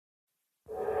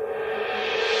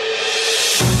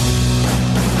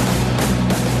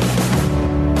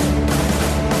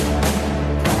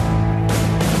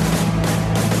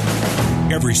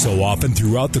Every so often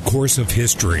throughout the course of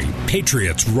history,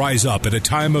 patriots rise up at a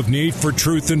time of need for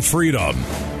truth and freedom.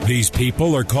 These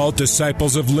people are called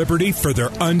disciples of liberty for their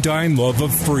undying love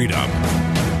of freedom.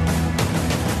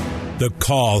 The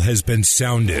call has been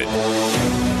sounded.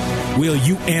 Will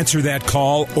you answer that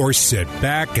call or sit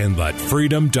back and let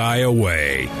freedom die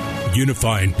away?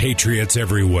 Unifying patriots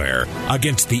everywhere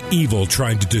against the evil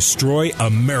trying to destroy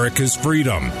America's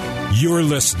freedom. You're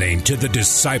listening to the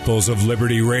Disciples of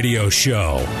Liberty radio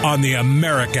show on the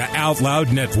America Out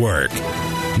Loud Network.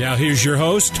 Now here's your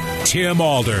host, Tim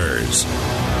Alders. You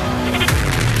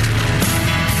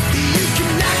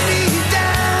can knock me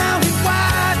down and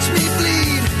watch me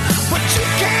bleed, but you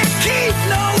can't keep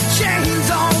no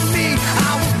chains on me.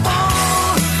 I was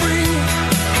born free.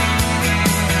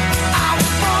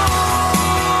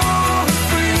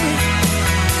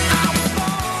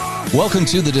 Welcome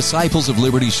to the Disciples of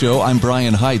Liberty show. I'm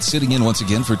Brian Hyde, sitting in once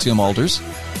again for Tim Alders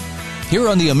here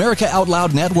on the America Out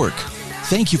Loud Network.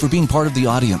 Thank you for being part of the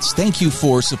audience. Thank you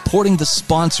for supporting the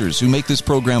sponsors who make this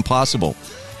program possible.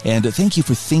 And thank you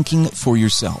for thinking for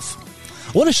yourself.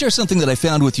 I want to share something that I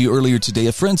found with you earlier today.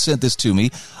 A friend sent this to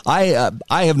me. I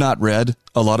have not read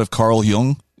a lot of Carl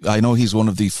Jung. I know he's one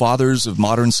of the fathers of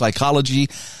modern psychology,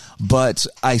 but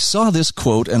I saw this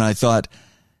quote and I thought,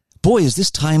 boy, is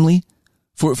this timely?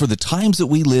 For the times that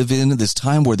we live in, this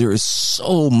time where there is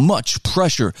so much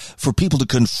pressure for people to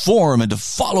conform and to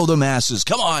follow the masses.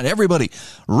 Come on, everybody,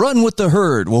 run with the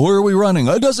herd. Well, where are we running?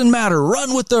 It doesn't matter.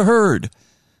 Run with the herd.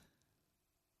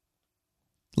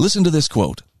 Listen to this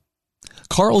quote.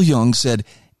 Carl Jung said,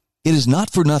 "It is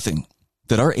not for nothing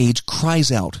that our age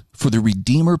cries out for the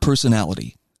Redeemer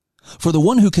personality, for the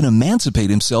one who can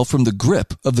emancipate himself from the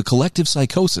grip of the collective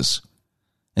psychosis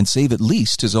and save at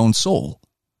least his own soul,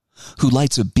 who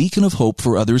lights a beacon of hope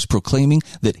for others, proclaiming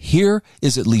that here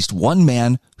is at least one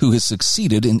man who has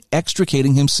succeeded in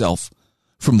extricating himself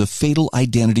from the fatal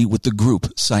identity with the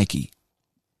group psyche."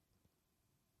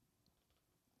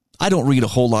 I don't read a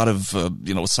whole lot of,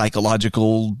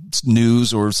 psychological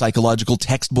news or psychological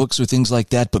textbooks or things like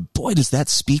that, but boy, does that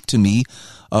speak to me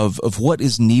of what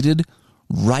is needed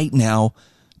right now,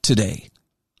 today.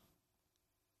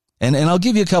 And I'll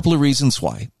give you a couple of reasons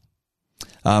why.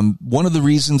 One of the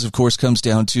reasons, of course, comes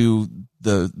down to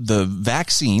the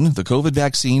vaccine, the COVID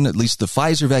vaccine. At least the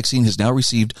Pfizer vaccine has now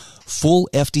received full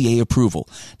FDA approval.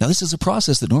 Now, this is a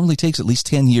process that normally takes at least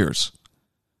 10 years.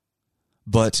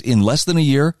 But in less than a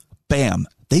year, bam,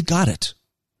 they got it.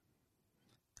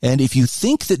 And if you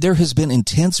think that there has been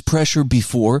intense pressure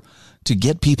before to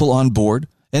get people on board,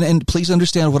 and please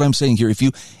understand what I'm saying here. If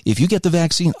you get the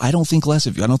vaccine, I don't think less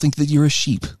of you. I don't think that you're a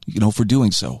sheep, for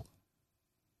doing so.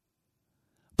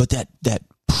 But that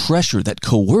pressure, that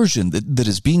coercion that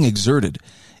is being exerted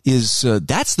is,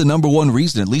 that's the number one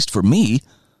reason, at least for me,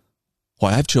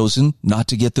 why I've chosen not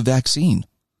to get the vaccine.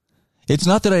 It's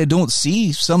not that I don't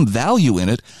see some value in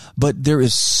it, but there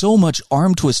is so much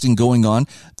arm twisting going on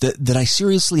that I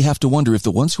seriously have to wonder if the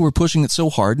ones who are pushing it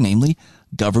so hard, namely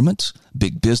government,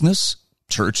 big business,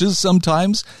 churches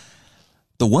sometimes,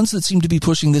 the ones that seem to be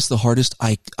pushing this the hardest,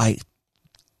 I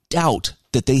doubt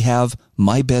that they have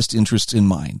my best interests in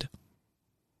mind.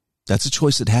 That's a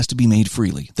choice that has to be made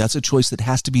freely. That's a choice that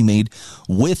has to be made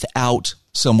without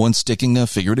someone sticking a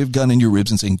figurative gun in your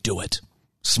ribs and saying, do it.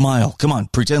 Smile. Come on.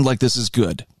 Pretend like this is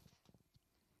good.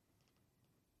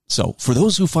 So for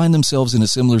those who find themselves in a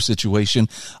similar situation,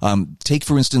 take,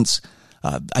 for instance,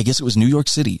 I guess it was New York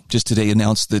City just today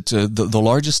announced that the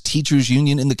largest teachers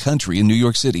union in the country in New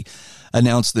York City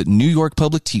announced that New York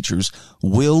public teachers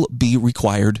will be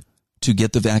required to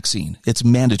get the vaccine. It's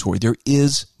mandatory. There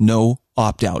is no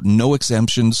opt-out, no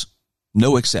exemptions,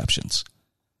 no exceptions.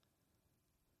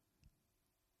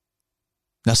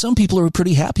 Now, some people are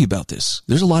pretty happy about this.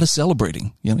 There's a lot of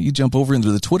celebrating. You jump over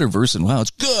into the Twitterverse and, wow,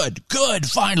 it's good,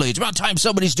 finally. It's about time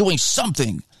somebody's doing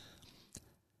something.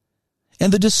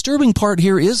 And the disturbing part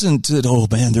here isn't that, oh,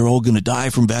 man, they're all going to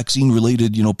die from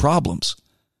vaccine-related, problems.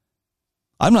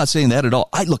 I'm not saying that at all.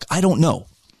 I don't know.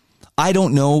 I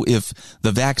don't know if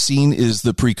the vaccine is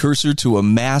the precursor to a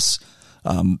mass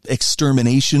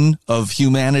extermination of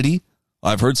humanity.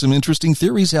 I've heard some interesting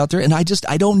theories out there, and I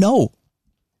don't know.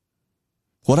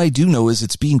 What I do know is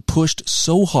it's being pushed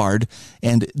so hard,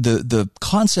 and the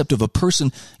concept of a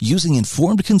person using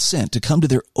informed consent to come to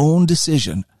their own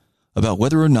decision about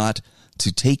whether or not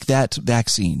to take that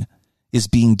vaccine is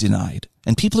being denied.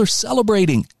 And people are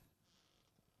celebrating.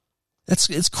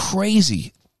 It's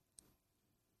crazy.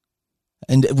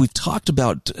 And we've talked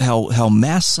about how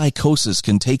mass psychosis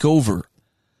can take over,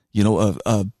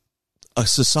 a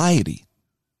society.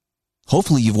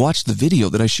 Hopefully you've watched the video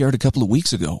that I shared a couple of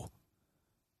weeks ago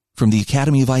from the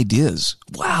Academy of Ideas.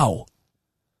 Wow.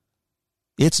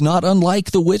 It's not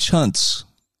unlike the witch hunts,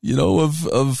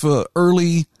 of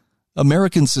early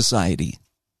American society.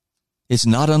 It's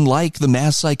not unlike the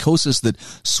mass psychosis that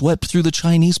swept through the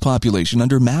Chinese population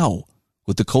under Mao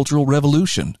with the Cultural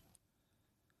Revolution.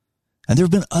 And there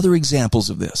have been other examples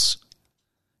of this.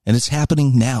 And it's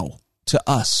happening now to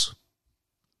us.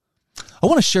 I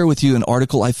want to share with you an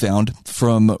article I found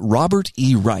from Robert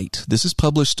E. Wright. This is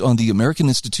published on the American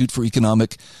Institute for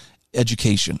Economic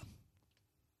Education.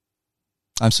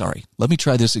 I'm sorry. Let me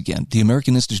try this again. The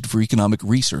American Institute for Economic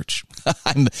Research.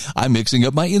 I'm mixing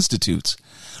up my institutes.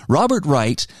 Robert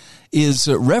Wright is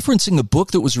referencing a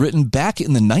book that was written back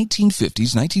in the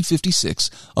 1950s,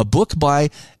 1956, a book by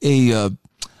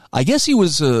I guess he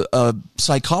was a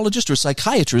psychologist or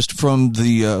psychiatrist from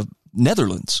the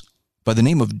Netherlands by the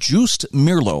name of Joost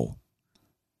Meerlo.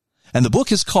 And the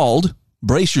book is called,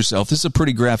 brace yourself, this is a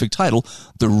pretty graphic title,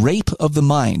 The Rape of the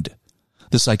Mind,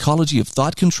 The Psychology of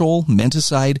Thought Control,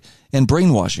 Menticide, and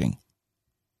Brainwashing.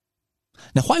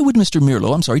 Now, why would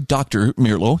Dr.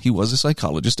 Meerlo, he was a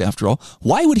psychologist after all,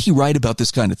 why would he write about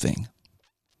this kind of thing?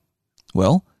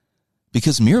 Well,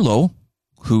 because Meerlo,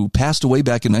 who passed away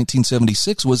back in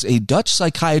 1976, was a Dutch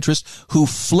psychiatrist who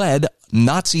fled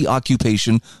Nazi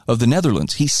occupation of the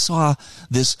Netherlands. He saw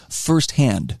this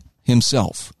firsthand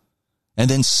himself and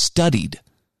then studied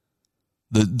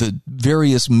the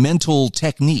various mental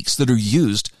techniques that are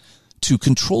used to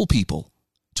control people,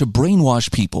 to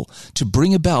brainwash people, to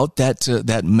bring about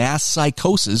that mass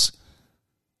psychosis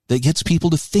that gets people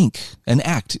to think and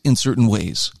act in certain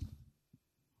ways.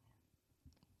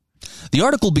 The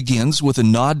article begins with a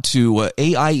nod to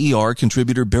AIER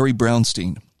contributor Barry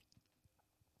Brownstein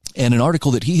and an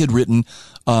article that he had written,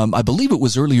 I believe it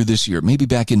was earlier this year, maybe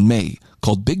back in May,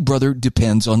 called Big Brother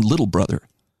Depends on Little Brother.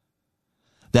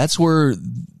 That's where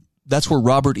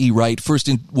Robert E. Wright first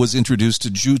was introduced to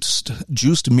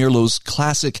Joost Meerlo's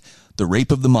classic, The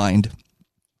Rape of the Mind.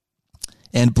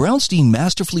 And Brownstein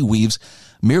masterfully weaves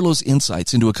Meerlo's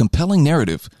insights into a compelling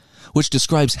narrative which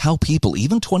describes how people,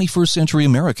 even 21st century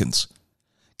Americans,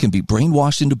 can be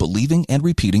brainwashed into believing and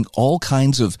repeating all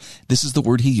kinds of, this is the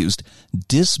word he used,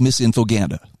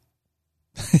 dismissinfoganda.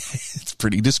 It's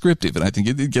pretty descriptive, and I think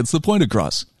it gets the point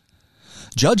across.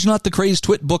 Judge not the crazed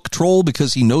twit book troll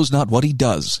because he knows not what he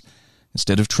does.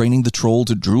 Instead of training the troll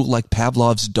to drool like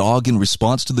Pavlov's dog in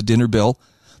response to the dinner bell,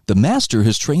 the master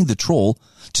has trained the troll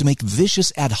to make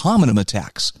vicious ad hominem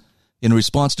attacks in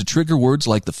response to trigger words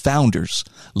like the Founders,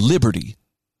 Liberty,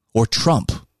 or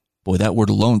Trump. Boy, that word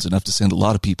alone's enough to send a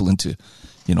lot of people into,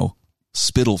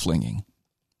 spittle flinging.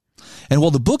 And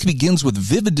while the book begins with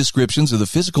vivid descriptions of the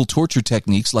physical torture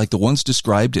techniques like the ones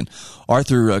described in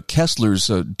Arthur Kessler's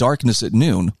Darkness at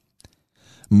Noon,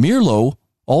 Meerlo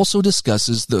also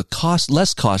discusses the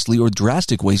less costly or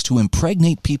drastic ways to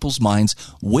impregnate people's minds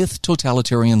with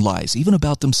totalitarian lies, even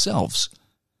about themselves.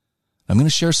 I'm going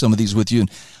to share some of these with you,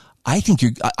 and I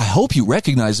hope you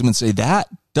recognize them and say, that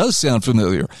does sound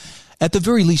familiar. At the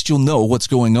very least, you'll know what's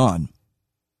going on.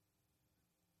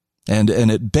 And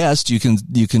at best, you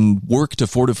can work to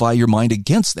fortify your mind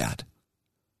against that.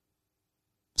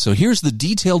 So here's the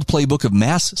detailed playbook of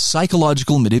mass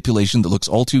psychological manipulation that looks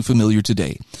all too familiar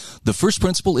today. The first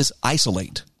principle is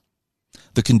isolate.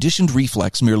 The conditioned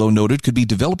reflex, Meerlo noted, could be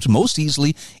developed most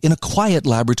easily in a quiet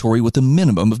laboratory with a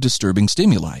minimum of disturbing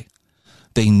stimuli.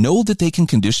 They know that they can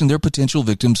condition their potential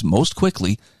victims most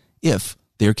quickly if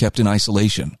they are kept in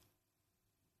isolation.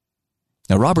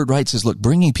 Now, Robert Wright says, look,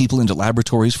 bringing people into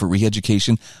laboratories for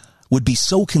re-education would be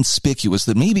so conspicuous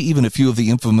that maybe even a few of the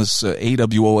infamous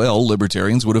AWOL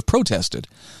libertarians would have protested.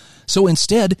 So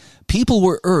instead, people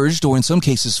were urged, or in some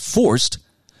cases forced,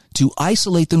 to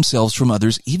isolate themselves from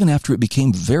others even after it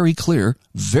became very clear,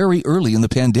 very early in the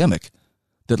pandemic,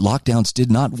 that lockdowns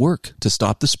did not work to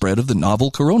stop the spread of the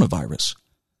novel coronavirus.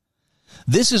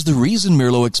 This is the reason,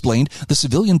 Meerlo explained, the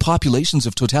civilian populations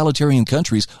of totalitarian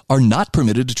countries are not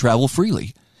permitted to travel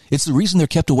freely. It's the reason they're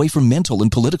kept away from mental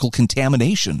and political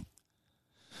contamination.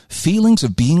 Feelings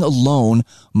of being alone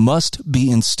must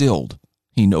be instilled,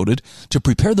 he noted, to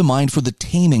prepare the mind for the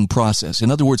taming process.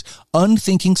 In other words,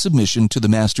 unthinking submission to the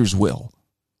master's will.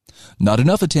 Not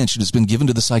enough attention has been given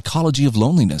to the psychology of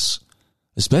loneliness,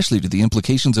 especially to the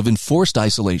implications of enforced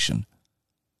isolation.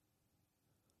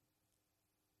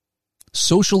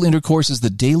 Social intercourse is the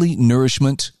daily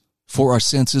nourishment for our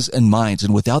senses and minds,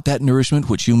 and without that nourishment,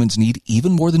 which humans need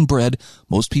even more than bread,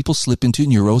 most people slip into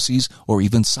neuroses or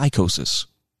even psychosis.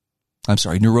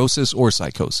 Neurosis or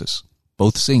psychosis,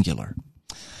 both singular.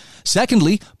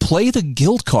 Secondly, play the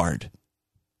guilt card.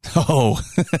 Oh,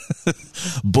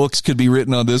 books could be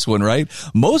written on this one, right?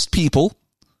 Most people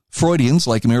Freudians,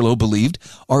 like Mirlo believed,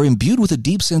 are imbued with a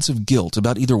deep sense of guilt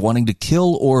about either wanting to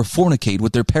kill or fornicate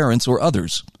with their parents or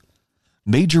others.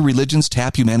 Major religions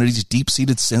tap humanity's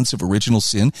deep-seated sense of original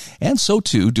sin, and so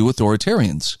too do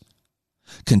authoritarians.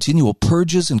 Continual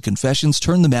purges and confessions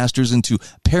turn the masters into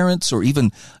parents or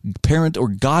even parent or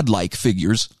godlike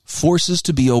figures, forces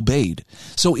to be obeyed.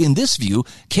 So in this view,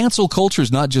 cancel culture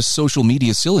is not just social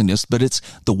media silliness, but it's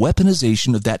the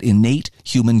weaponization of that innate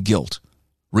human guilt.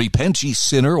 Repent ye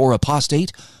sinner or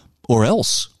apostate, or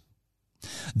else.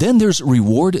 Then there's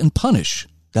reward and punish.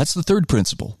 That's the third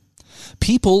principle.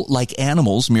 People, like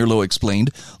animals, Mirlo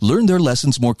explained, learn their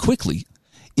lessons more quickly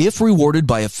if rewarded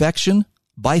by affection,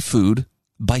 by food,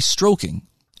 by stroking,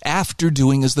 after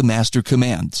doing as the master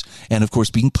commands, and of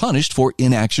course being punished for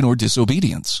inaction or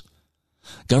disobedience.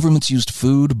 Governments used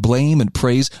food, blame, and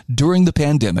praise during the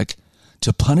pandemic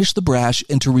to punish the brash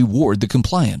and to reward the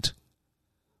compliant.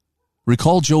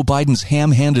 Recall Joe Biden's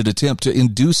ham-handed attempt to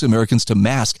induce Americans to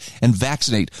mask and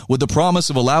vaccinate with the promise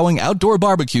of allowing outdoor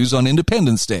barbecues on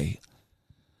Independence Day.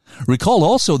 Recall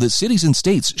also that cities and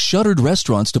states shuttered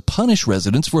restaurants to punish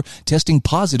residents for testing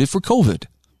positive for COVID.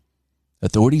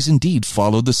 Authorities indeed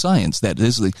followed the science, that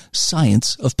is, the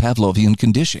science of Pavlovian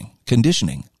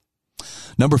conditioning.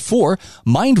 Number 4,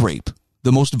 mind rape,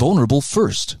 the most vulnerable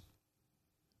first.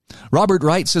 Robert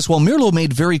Wright says, while Mirlo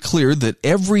made very clear that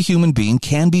every human being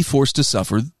can be forced to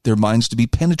suffer, their minds to be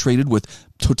penetrated with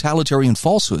totalitarian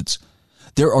falsehoods,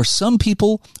 there are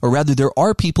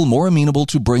people more amenable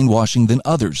to brainwashing than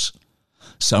others.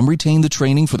 Some retain the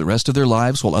training for the rest of their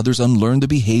lives, while others unlearn the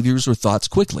behaviors or thoughts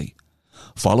quickly.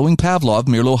 Following Pavlov,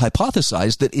 Mirlo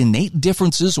hypothesized that innate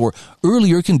differences or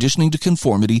earlier conditioning to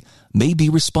conformity may be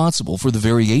responsible for the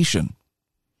variation.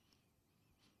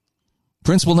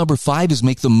 Principle number 5 is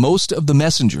make the most of the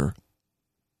messenger.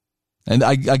 And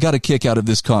I got a kick out of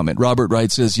this comment. Robert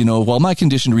Wright says, while my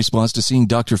conditioned response to seeing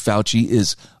Dr. Fauci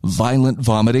is violent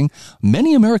vomiting,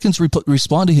 many Americans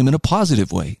respond to him in a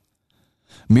positive way.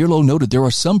 Mirlo noted there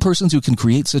are some persons who can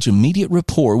create such immediate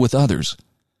rapport with others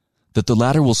that the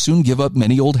latter will soon give up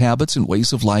many old habits and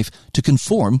ways of life to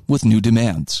conform with new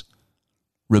demands.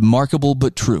 Remarkable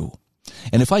but true.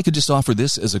 And if I could just offer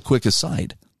this as a quick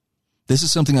aside, this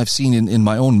is something I've seen in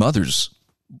my own mother's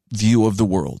view of the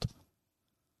world.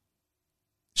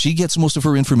 She gets most of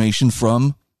her information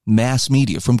from mass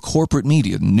media, from corporate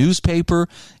media, newspaper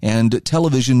and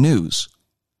television news.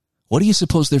 What do you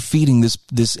suppose they're feeding this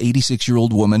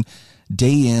 86-year-old woman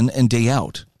day in and day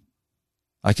out?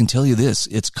 I can tell you this,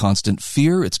 it's constant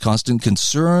fear, it's constant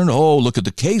concern. Oh, look at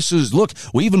the cases. Look,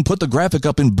 we even put the graphic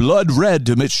up in blood red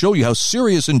to show you how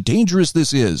serious and dangerous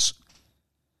this is.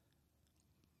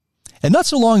 And not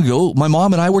so long ago, my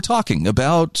mom and I were talking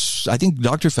about, I think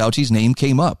Dr. Fauci's name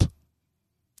came up.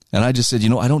 And I just said,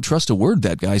 I don't trust a word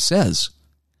that guy says.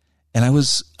 And I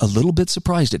was a little bit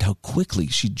surprised at how quickly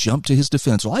she jumped to his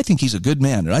defense. Well, I think he's a good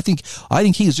man, and I think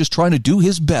he is just trying to do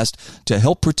his best to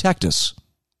help protect us.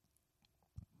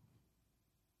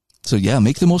 So yeah,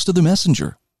 make the most of the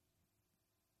messenger.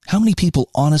 How many people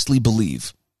honestly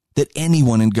believe that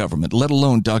anyone in government, let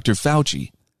alone Dr.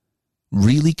 Fauci,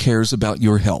 really cares about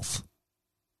your health?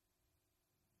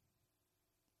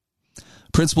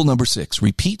 Principle number 6,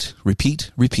 repeat,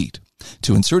 repeat, repeat.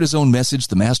 To insert his own message,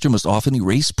 the master must often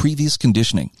erase previous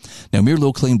conditioning. Now,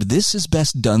 Mirlo claimed this is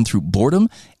best done through boredom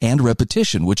and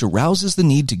repetition, which arouses the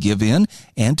need to give in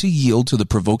and to yield to the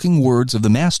provoking words of the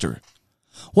master.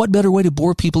 What better way to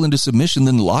bore people into submission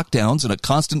than lockdowns and a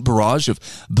constant barrage of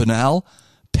banal,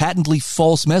 patently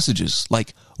false messages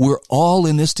like, we're all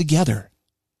in this together?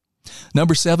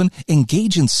 Number 7,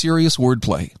 engage in serious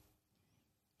wordplay.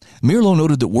 Mirlo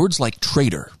noted that words like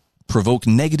traitor provoke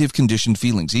negative conditioned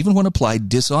feelings, even when applied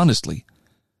dishonestly.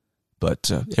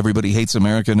 But everybody hates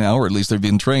America now, or at least they've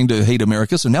been trained to hate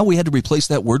America, so now we had to replace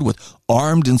that word with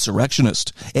armed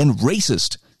insurrectionist and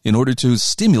racist in order to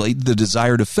stimulate the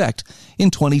desired effect in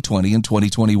 2020 and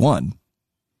 2021.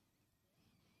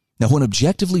 Now, when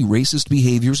objectively racist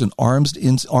behaviors and armed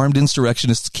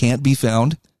insurrectionists can't be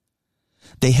found,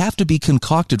 they have to be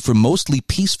concocted from mostly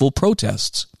peaceful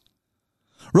protests.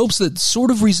 Ropes that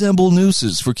sort of resemble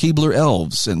nooses for Keebler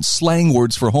elves and slang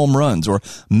words for home runs or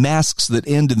masks that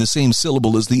end in the same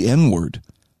syllable as the N-word.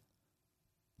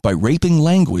 By raping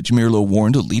language, Mirlo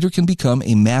warned, a leader can become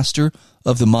a master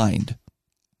of the mind.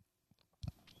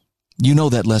 You know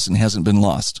that lesson hasn't been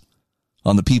lost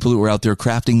on the people who are out there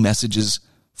crafting messages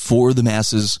for the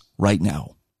masses right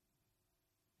now.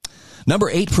 Number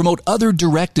 8, promote other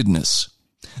directedness.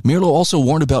 Mirlo also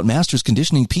warned about masters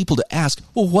conditioning people to ask,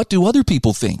 well, what do other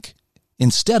people think?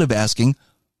 Instead of asking,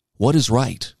 what is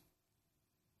right?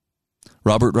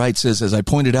 Robert Wright says, as I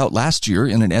pointed out last year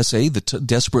in an essay, The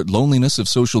Desperate Loneliness of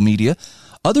Social Media,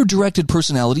 other directed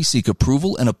personalities seek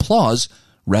approval and applause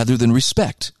rather than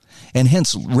respect, and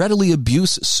hence readily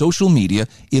abuse social media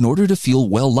in order to feel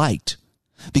well-liked,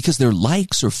 because their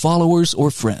likes or followers or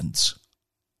friends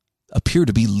appear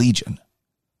to be legion,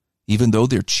 even though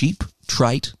they're cheap,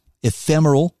 trite,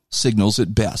 ephemeral signals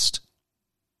at best.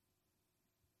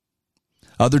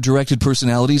 Other directed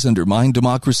personalities undermine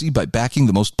democracy by backing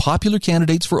the most popular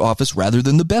candidates for office rather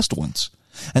than the best ones.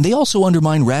 And they also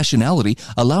undermine rationality,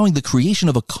 allowing the creation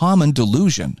of a common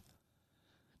delusion.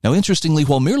 Now, interestingly,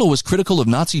 while Mirlo was critical of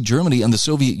Nazi Germany and the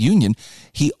Soviet Union,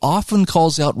 he often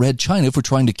calls out Red China for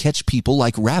trying to catch people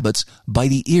like rabbits by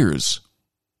the ears.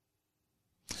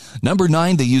 Number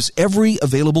 9, they use every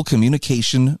available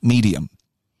communication medium.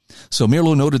 So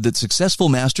Mirlo noted that successful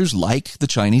masters like the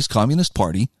Chinese Communist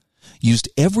Party used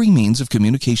every means of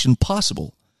communication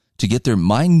possible to get their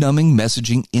mind-numbing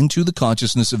messaging into the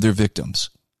consciousness of their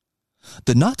victims.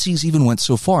 The Nazis even went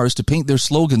so far as to paint their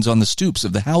slogans on the stoops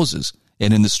of the houses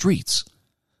and in the streets,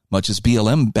 much as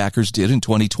BLM backers did in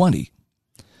 2020.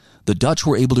 The Dutch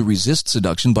were able to resist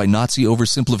seduction by Nazi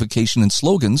oversimplification and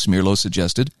slogans, Mirlo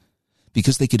suggested,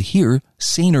 because they could hear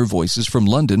saner voices from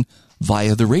London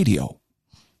via the radio.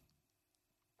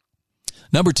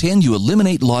 Number 10, you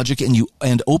eliminate logic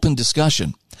and open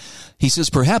discussion. He says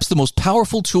perhaps the most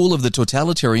powerful tool of the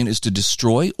totalitarian is to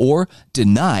destroy or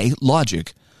deny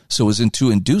logic so as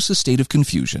to induce a state of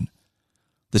confusion,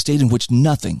 the state in which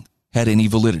nothing had any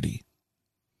validity.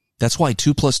 That's why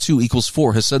 2 + 2 =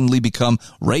 4 has suddenly become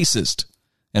racist,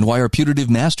 and why our putative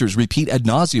masters repeat ad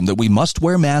nauseum that we must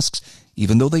wear masks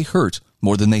even though they hurt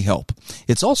more than they help.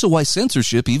 It's also why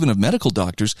censorship, even of medical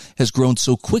doctors, has grown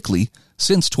so quickly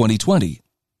since 2020.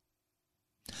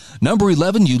 Number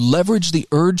 11, you leverage the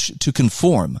urge to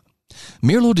conform.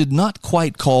 Mirlo did not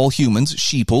quite call humans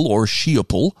sheeple or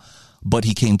sheeple, but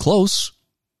he came close.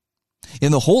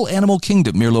 In the whole animal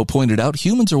kingdom, Mirlo pointed out,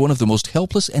 humans are one of the most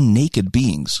helpless and naked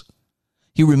beings.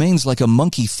 He remains like a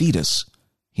monkey fetus.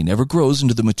 He never grows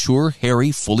into the mature,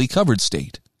 hairy, fully covered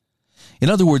state. In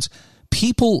other words,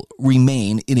 people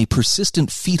remain in a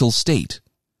persistent fetal state,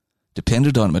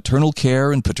 dependent on maternal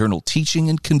care and paternal teaching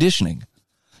and conditioning.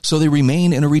 So they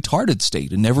remain in a retarded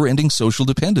state, a never-ending social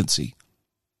dependency.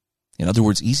 In other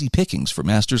words, easy pickings for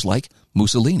masters like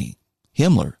Mussolini,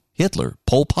 Himmler, Hitler,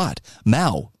 Pol Pot,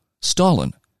 Mao,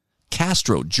 Stalin,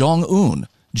 Castro, Jong-un,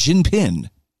 Jinping,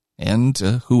 and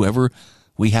whoever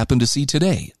we happen to see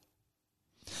today.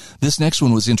 This next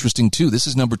one was interesting too. This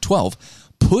is number 12.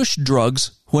 Push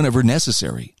drugs whenever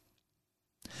necessary.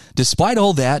 Despite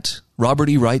all that, Robert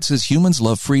E. Wright says humans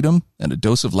love freedom, and a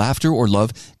dose of laughter or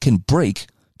love can break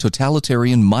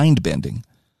totalitarian mind-bending,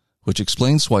 which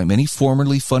explains why many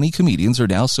formerly funny comedians are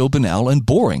now so banal and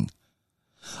boring.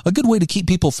 A good way to keep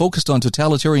people focused on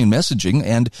totalitarian messaging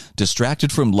and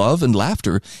distracted from love and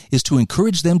laughter is to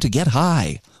encourage them to get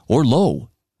high or low.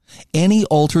 Any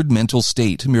altered mental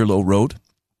state, Mirlo wrote,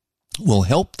 will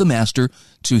help the master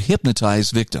to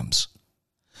hypnotize victims.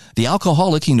 The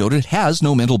alcoholic, he noted, has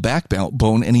no mental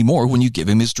backbone anymore when you give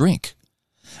him his drink.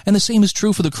 And the same is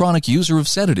true for the chronic user of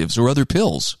sedatives or other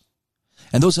pills.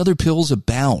 And those other pills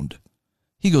abound.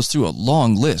 He goes through a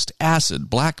long list: acid,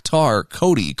 black tar,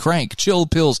 Cody, crank, chill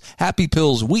pills, happy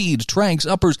pills, weed, tranks,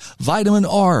 uppers, vitamin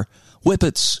R,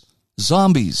 whippets,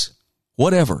 zombies,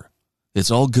 whatever.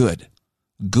 It's all good.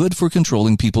 Good for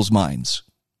controlling people's minds.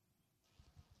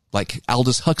 Like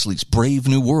Aldous Huxley's Brave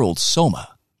New World,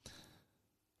 Soma.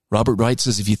 Robert Wright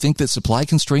says if you think that supply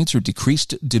constraints or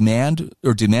decreased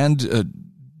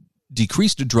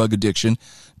decreased drug addiction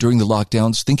during the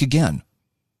lockdowns, think again.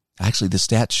 Actually, the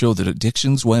stats show that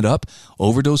addictions went up,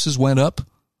 overdoses went up.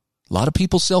 A lot of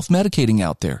people self-medicating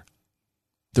out there.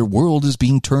 Their world is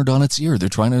being turned on its ear. They're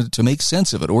trying to make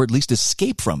sense of it, or at least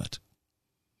escape from it.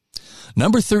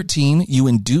 Number 13, you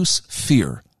induce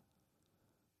fear.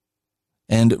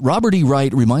 And Robert E.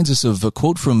 Wright reminds us of a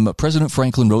quote from President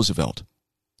Franklin Roosevelt.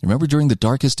 Remember during the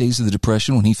darkest days of the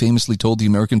Depression when he famously told the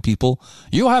American people,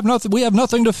 we have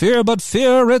nothing to fear but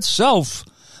fear itself.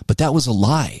 But that was a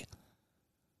lie.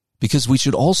 Because we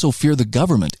should also fear the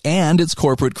government and its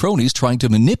corporate cronies trying to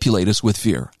manipulate us with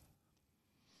fear.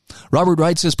 Robert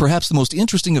Wright says perhaps the most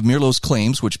interesting of Mirlo's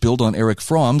claims, which build on Erich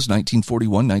Fromm's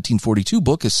 1941-1942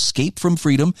 book, Escape from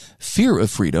Freedom, Fear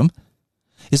of Freedom,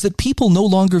 is that people no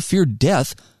longer fear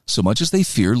death so much as they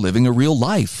fear living a real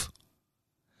life.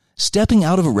 Stepping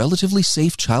out of a relatively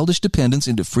safe childish dependence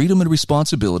into freedom and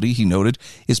responsibility, he noted,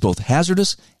 is both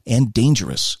hazardous and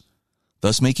dangerous,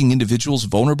 thus making individuals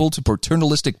vulnerable to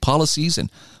paternalistic policies and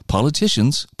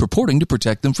politicians purporting to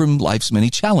protect them from life's many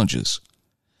challenges.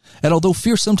 And although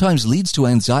fear sometimes leads to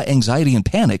anxiety and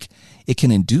panic, it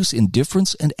can induce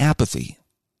indifference and apathy.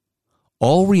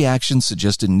 All reactions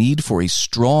suggest a need for a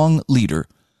strong leader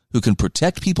who can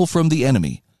protect people from the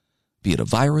enemy, be it a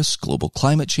virus, global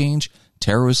climate change,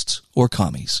 terrorists, or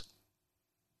commies.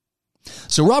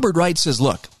 So Robert Wright says,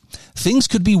 look, things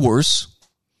could be worse,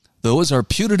 though, as our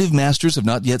putative masters have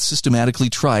not yet systematically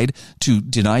tried to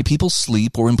deny people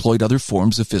sleep or employed other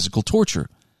forms of physical torture,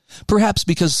 perhaps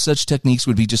because such techniques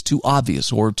would be just too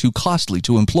obvious or too costly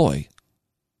to employ.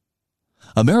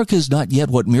 America is not yet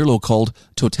what Mirlo called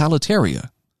totalitaria.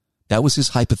 That was his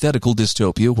hypothetical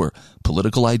dystopia where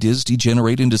political ideas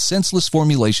degenerate into senseless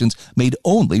formulations made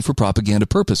only for propaganda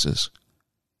purposes.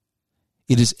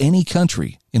 It is any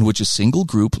country in which a single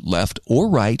group, left or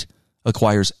right,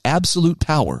 acquires absolute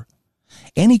power.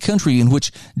 Any country in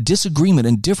which disagreement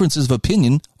and differences of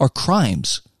opinion are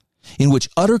crimes, in which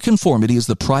utter conformity is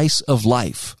the price of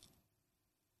life.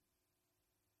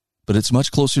 But it's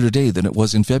much closer today than it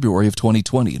was in February of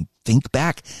 2020. And think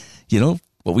back,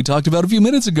 what we talked about a few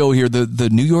minutes ago here, the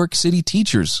New York City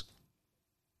teachers.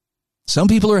 Some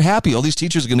people are happy. All these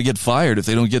teachers are going to get fired if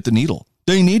they don't get the needle.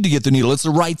 They need to get the needle. It's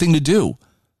the right thing to do.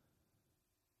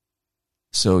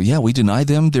 So, yeah, we deny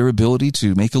them their ability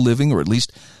to make a living, or at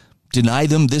least deny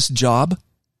them this job.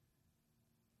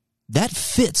 That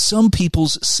fits some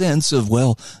people's sense of,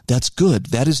 well, that's good.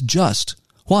 That is just.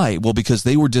 Why? Well, because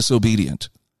they were disobedient.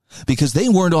 Because they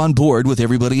weren't on board with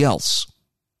everybody else.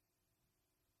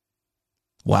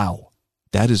 Wow.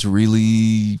 That's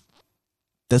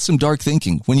some dark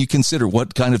thinking when you consider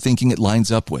what kind of thinking it lines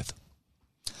up with.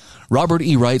 Robert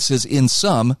E. Wright says, in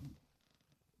sum,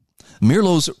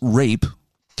 Mirlo's rape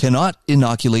cannot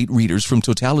inoculate readers from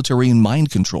totalitarian mind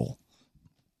control.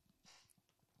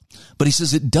 But he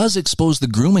says it does expose the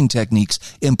grooming techniques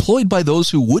employed by those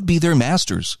who would be their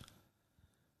masters.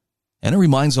 And it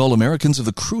reminds all Americans of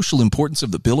the crucial importance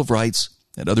of the Bill of Rights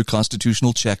and other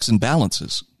constitutional checks and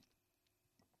balances.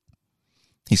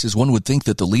 He says one would think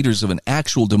that the leaders of an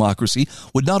actual democracy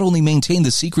would not only maintain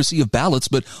the secrecy of ballots,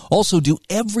 but also do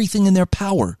everything in their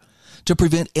power to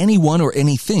prevent anyone or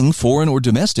anything, foreign or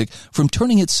domestic, from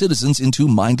turning its citizens into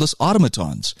mindless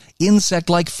automatons,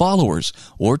 insect-like followers,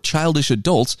 or childish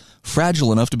adults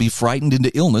fragile enough to be frightened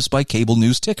into illness by cable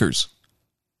news tickers.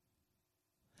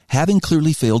 Having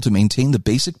clearly failed to maintain the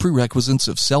basic prerequisites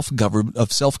of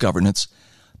self-governance,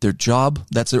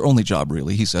 that's their only job,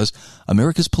 really, he says,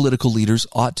 America's political leaders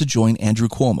ought to join Andrew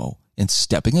Cuomo in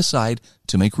stepping aside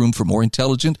to make room for more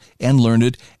intelligent and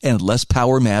learned and less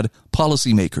power-mad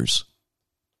policymakers.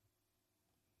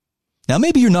 Now,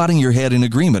 maybe you're nodding your head in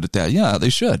agreement at that. Yeah, they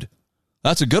should.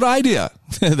 That's a good idea.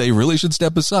 They really should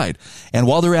step aside. And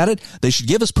while they're at it, they should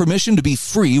give us permission to be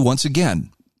free once again.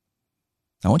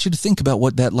 I want you to think about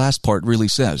what that last part really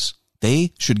says.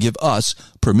 They should give us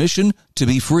permission to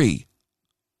be free.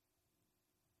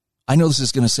 I know this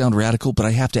is going to sound radical, but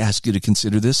I have to ask you to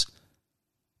consider this.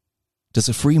 Does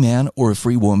a free man or a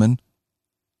free woman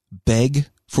beg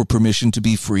for permission to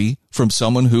be free from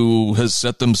someone who has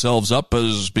set themselves up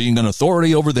as being an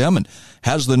authority over them and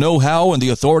has the know-how and the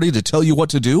authority to tell you what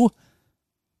to do?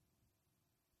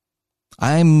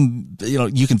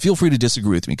 You can feel free to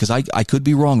disagree with me because I could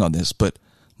be wrong on this, but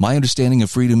my understanding of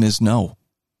freedom is no.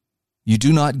 You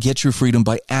do not get your freedom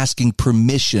by asking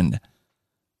permission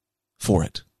for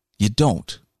it. You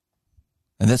don't.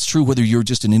 And that's true whether you're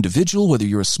just an individual, whether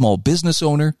you're a small business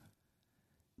owner.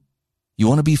 You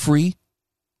want to be free?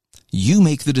 You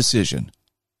make the decision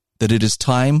that it is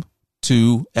time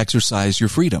to exercise your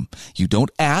freedom. You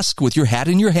don't ask with your hat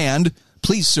in your hand,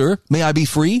 please, sir, may I be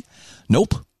free?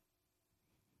 Nope.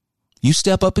 You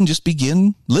step up and just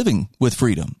begin living with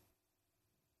freedom.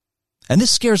 And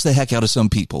this scares the heck out of some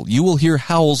people. You will hear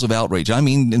howls of outrage. I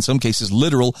mean, in some cases,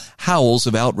 literal howls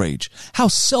of outrage. How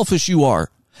selfish you are.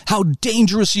 How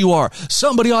dangerous you are.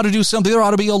 Somebody ought to do something. There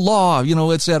ought to be a law,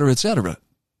 et cetera, et cetera.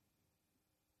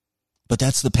 But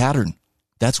that's the pattern.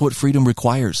 That's what freedom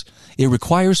requires. It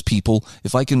requires people,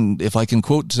 if I can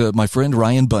quote my friend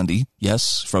Ryan Bundy,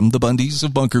 yes, from the Bundys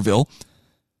of Bunkerville,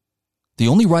 the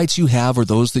only rights you have are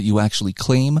those that you actually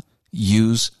claim,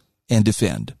 use, and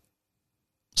defend.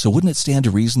 So wouldn't it stand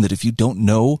to reason that if you don't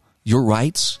know your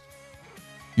rights,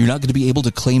 you're not going to be able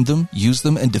to claim them, use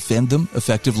them, and defend them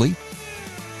effectively?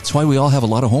 That's why we all have a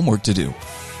lot of homework to do.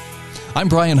 I'm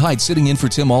Brian Hyde, sitting in for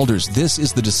Tim Alders. This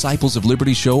is the Disciples of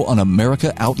Liberty show on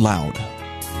America Out Loud.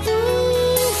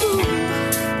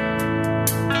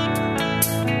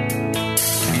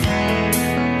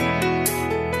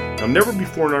 Now, never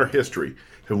before in our history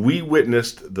have we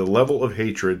witnessed the level of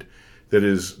hatred that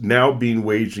is now being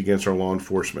waged against our law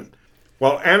enforcement.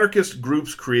 While anarchist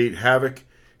groups create havoc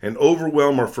and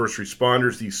overwhelm our first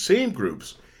responders, these same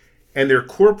groups and their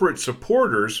corporate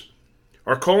supporters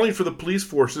are calling for the police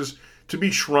forces to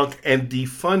be shrunk and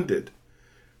defunded.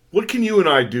 What can you and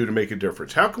I do to make a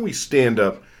difference? How can we stand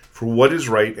up for what is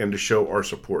right and to show our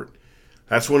support?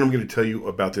 That's what I'm going to tell you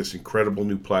about this incredible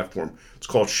new platform. It's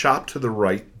called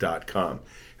shoptotheright.com.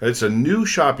 And it's a new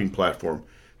shopping platform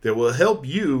that will help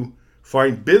you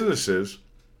find businesses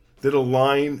that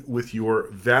align with your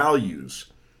values.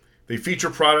 They feature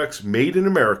products made in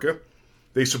America.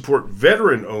 They support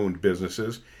veteran-owned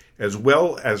businesses as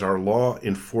well as our law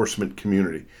enforcement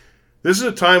community. This is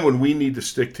a time when we need to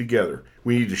stick together.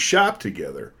 We need to shop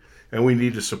together, and we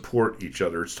need to support each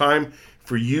other. It's time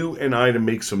for you and I to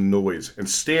make some noise and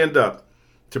stand up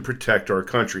to protect our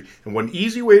country. And one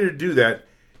easy way to do that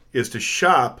is to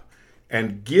shop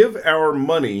and give our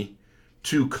money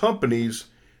to companies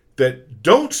that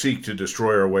don't seek to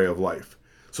destroy our way of life.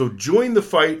 So join the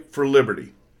fight for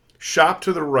liberty.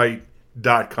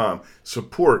 ShopToTheRight.com.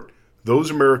 Support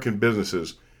those American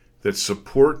businesses that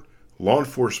support law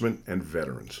enforcement and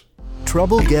veterans.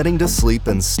 Trouble getting to sleep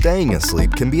and staying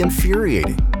asleep can be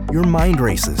infuriating. Your mind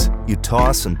races. You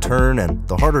toss and turn, and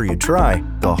the harder you try,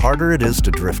 the harder it is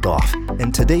to drift off.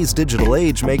 And today's digital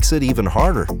age makes it even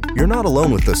harder. You're not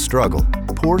alone with this struggle.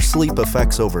 Poor sleep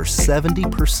affects over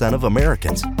 70% of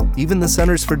Americans. Even the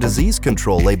Centers for Disease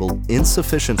Control labeled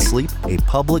insufficient sleep a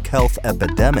public health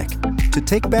epidemic. To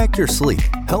take back your sleep,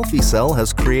 Healthy Cell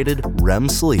has created REM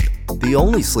Sleep, the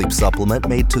only sleep supplement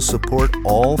made to support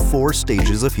all 4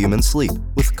 stages of human sleep,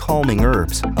 with calming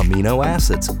herbs, amino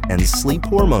acids, and sleep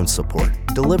hormone support,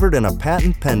 delivered in a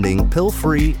patent-pending,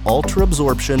 pill-free,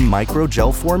 ultra-absorption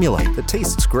microgel formula that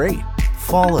tastes great.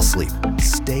 Fall asleep,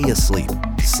 stay asleep,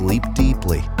 sleep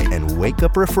deeply, and wake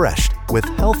up refreshed with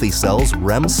Healthy Cell's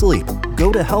REM Sleep.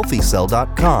 Go to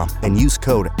healthycell.com and use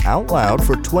code OUTLOUD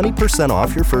for 20%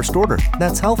 off your first order.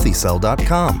 That's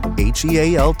healthycell.com,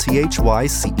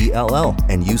 HEALTHYCELL,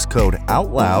 and use code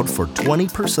OUTLOUD for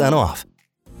 20% off.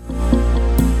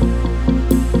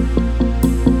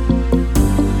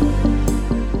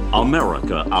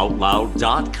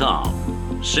 AmericaOutloud.com.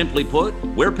 Simply put,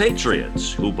 we're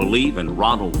patriots who believe in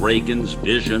Ronald Reagan's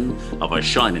vision of a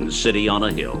shining city on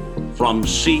a hill. From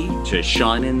sea to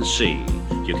shining sea.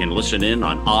 You can listen in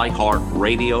on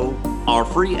iHeartRadio. Our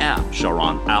free apps are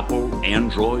on Apple,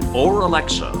 Android, or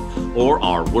Alexa, or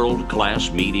our world-class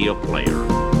media player.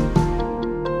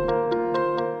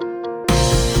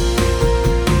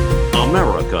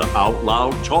 America Out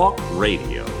Loud Talk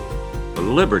Radio.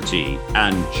 Liberty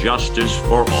and justice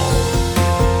for all.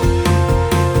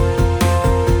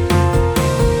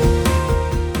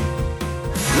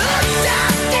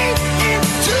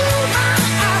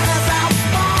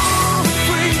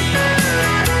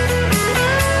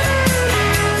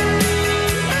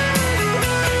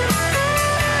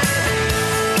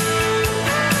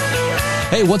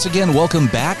 Hey, once again, welcome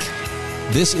back.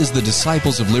 This is the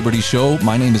Disciples of Liberty show.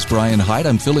 My name is Brian Hyde.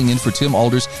 I'm filling in for Tim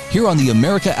Alders here on the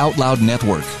America Out Loud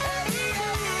Network.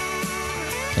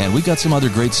 And we got some other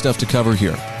great stuff to cover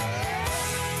here.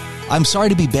 I'm sorry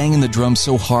to be banging the drum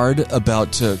so hard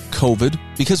about COVID,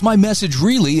 because my message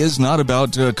really is not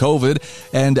about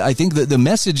COVID. And I think that the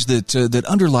message that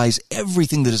underlies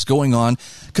everything that is going on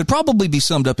could probably be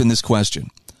summed up in this question.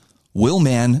 Will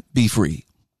man be free?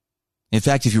 In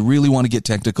fact, if you really want to get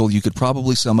technical, you could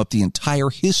probably sum up the entire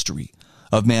history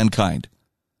of mankind.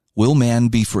 Will man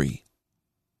be free?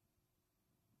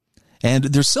 And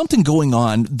there's something going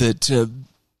on that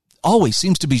always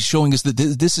seems to be showing us that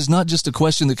this is not just a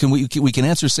question that we can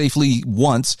answer safely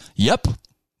once. Yep,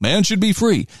 man should be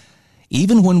free.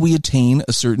 Even when we attain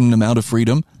a certain amount of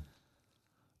freedom,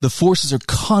 the forces are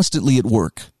constantly at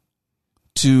work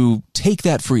to take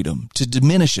that freedom, to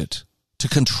diminish it, to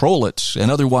control it,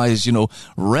 and otherwise,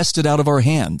 wrest it out of our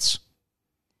hands.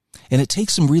 And it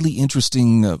takes some really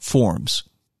interesting forms.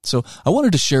 So I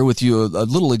wanted to share with you a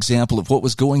little example of what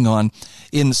was going on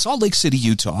in Salt Lake City,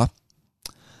 Utah.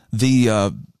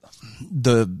 The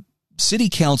city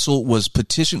council was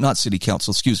petitioned, not city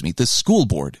council, excuse me, the school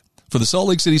board for the Salt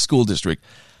Lake City School District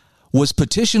was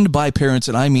petitioned by parents,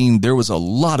 and I mean there was a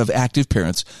lot of active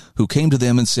parents who came to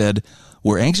them and said,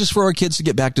 we're anxious for our kids to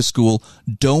get back to school.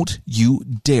 Don't you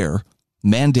dare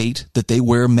mandate that they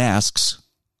wear masks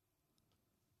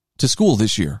to school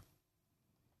this year.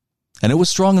 And it was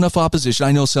strong enough opposition.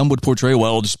 I know some would portray,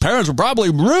 well, these parents were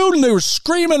probably rude and they were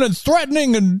screaming and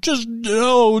threatening and just,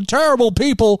 terrible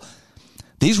people.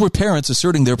 These were parents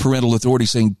asserting their parental authority,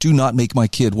 saying, do not make my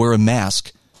kid wear a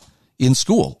mask in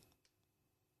school.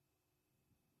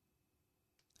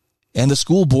 And the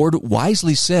school board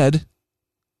wisely said,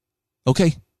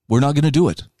 okay, we're not going to do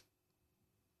it.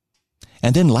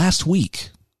 And then last week,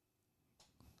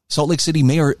 Salt Lake City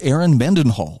Mayor Erin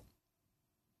Mendenhall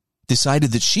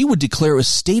decided that she would declare a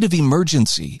state of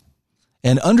emergency.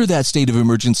 And under that state of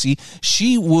emergency,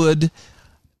 she would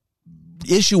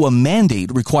issue a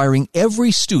mandate requiring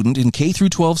every student in K through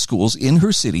 12 schools in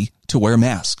her city to wear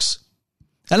masks.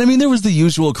 And I mean, there was the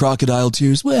usual crocodile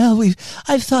tears. Well,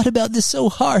 I've thought about this so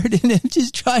hard, and I'm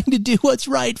just trying to do what's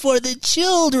right for the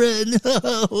children.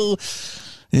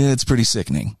 Yeah, it's pretty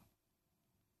sickening.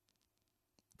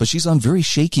 But she's on very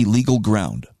shaky legal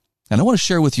ground. And I want to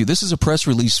share with you, this is a press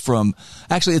release from,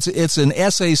 actually, it's an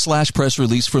essay/press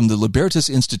release from the Libertas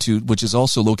Institute, which is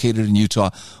also located in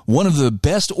Utah, one of the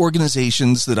best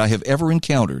organizations that I have ever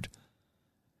encountered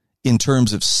in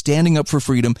terms of standing up for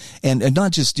freedom and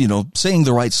not just, saying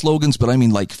the right slogans, but I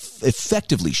mean like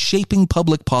effectively shaping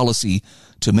public policy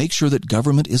to make sure that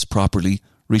government is properly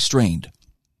restrained.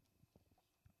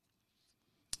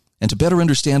 And to better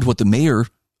understand what the mayor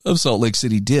of Salt Lake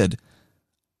City did,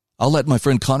 I'll let my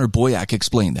friend Connor Boyack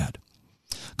explain that.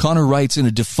 Connor writes, in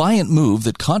a defiant move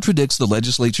that contradicts the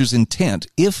legislature's intent,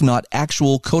 if not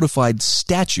actual codified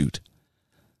statute,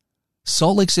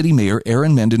 Salt Lake City Mayor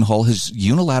Erin Mendenhall has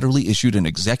unilaterally issued an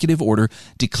executive order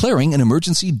declaring an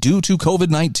emergency due to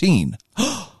COVID-19.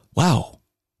 Wow,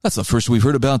 that's the first we've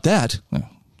heard about that.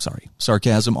 Sorry,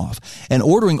 sarcasm off. And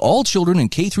ordering all children in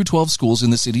K through 12 schools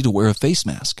in the city to wear a face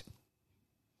mask.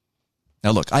 Now,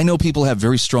 look, I know people have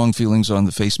very strong feelings on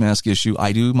the face mask issue.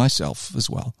 I do myself as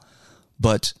well.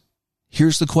 But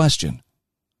here's the question.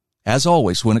 As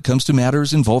always, when it comes to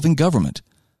matters involving government,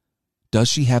 does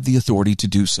she have the authority to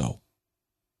do so?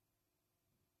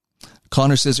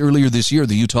 Connor says earlier this year,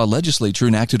 the Utah legislature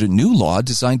enacted a new law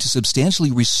designed to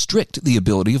substantially restrict the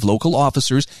ability of local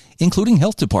officers, including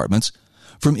health departments,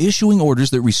 from issuing orders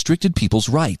that restricted people's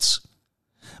rights.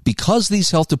 Because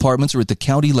these health departments are at the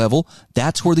county level,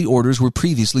 that's where the orders were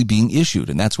previously being issued,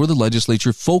 and that's where the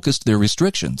legislature focused their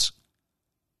restrictions.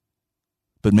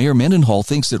 But Mayor Mendenhall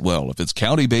thinks that, well, if it's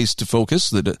county-based to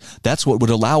focus, that's what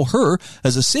would allow her,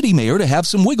 as a city mayor, to have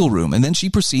some wiggle room, and then she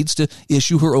proceeds to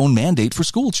issue her own mandate for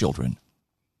school children.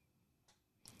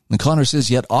 And Connor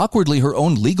says, yet awkwardly, her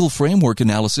own legal framework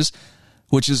analysis,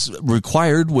 which is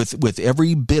required with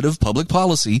every bit of public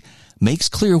policy, makes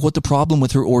clear what the problem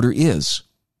with her order is.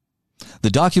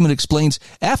 The document explains,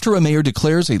 after a mayor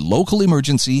declares a local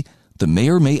emergency, the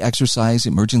mayor may exercise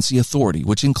emergency authority,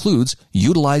 which includes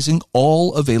utilizing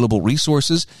all available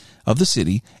resources of the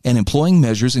city and employing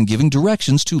measures and giving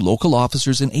directions to local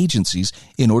officers and agencies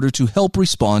in order to help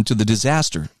respond to the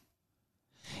disaster.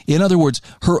 In other words,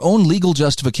 her own legal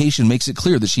justification makes it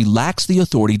clear that she lacks the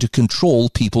authority to control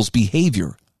people's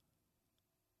behavior.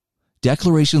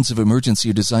 Declarations of emergency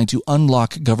are designed to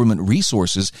unlock government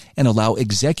resources and allow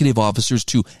executive officers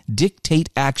to dictate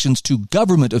actions to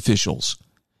government officials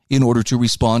in order to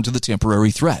respond to the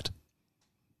temporary threat.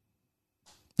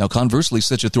 Now, conversely,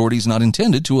 such authority is not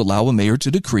intended to allow a mayor to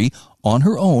decree on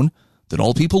her own that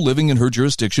all people living in her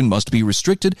jurisdiction must be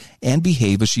restricted and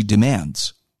behave as she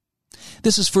demands.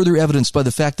 This is further evidenced by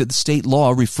the fact that the state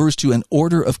law refers to an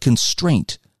order of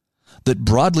constraint that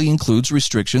broadly includes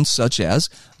restrictions such as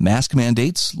mask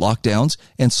mandates, lockdowns,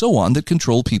 and so on that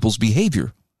control people's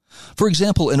behavior. For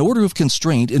example, an order of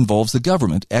constraint involves the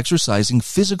government exercising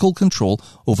physical control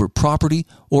over property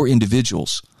or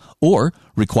individuals, or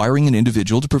requiring an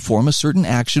individual to perform a certain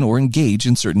action or engage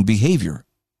in certain behavior.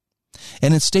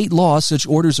 And in state law, such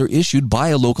orders are issued by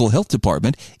a local health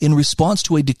department in response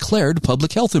to a declared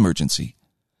public health emergency,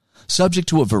 subject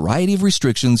to a variety of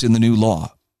restrictions in the new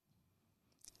law.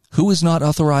 Who is not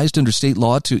authorized under state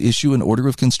law to issue an order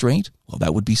of constraint? Well,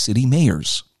 that would be city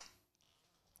mayors.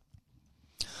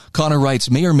 Connor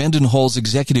writes, Mayor Mendenhall's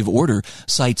executive order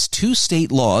cites two state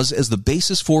laws as the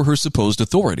basis for her supposed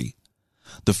authority.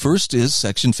 The first is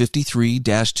Section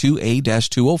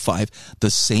 53-2A-205,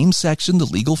 the same section, the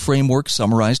legal framework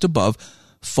summarized above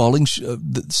and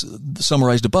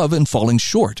falling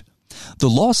short. The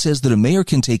law says that a mayor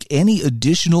can take any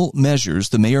additional measures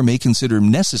the mayor may consider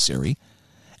necessary,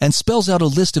 and spells out a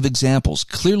list of examples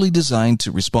clearly designed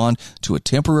to respond to a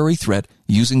temporary threat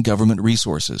using government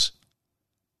resources.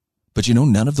 But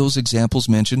none of those examples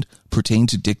mentioned pertain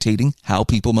to dictating how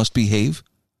people must behave.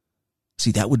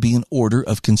 See, that would be an order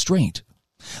of constraint.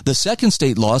 The second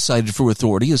state law cited for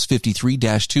authority is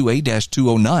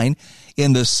 53-2A-209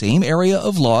 in the same area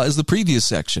of law as the previous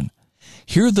section.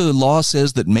 Here the law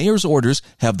says that mayor's orders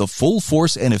have the full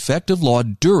force and effect of law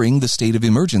during the state of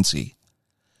emergency,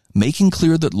 making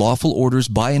clear that lawful orders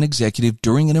by an executive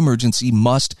during an emergency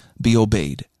must be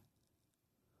obeyed.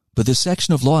 But this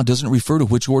section of law doesn't refer to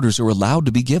which orders are allowed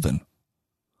to be given.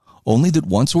 only that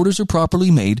once orders are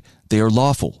properly made, they are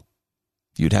lawful.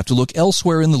 You'd have to look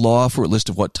elsewhere in the law for a list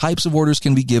of what types of orders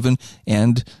can be given,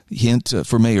 and hint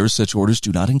for mayors, such orders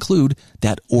do not include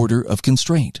that order of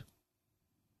constraint.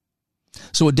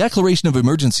 So a declaration of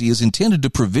emergency is intended to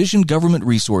provision government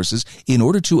resources in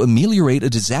order to ameliorate a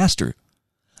disaster,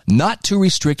 not to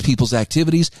restrict people's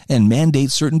activities and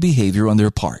mandate certain behavior on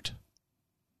their part.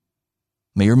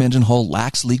 Mayor Mendenhall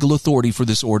lacks legal authority for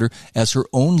this order, as her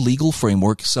own legal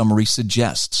framework summary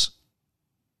suggests.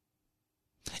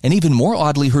 And even more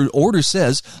oddly, her order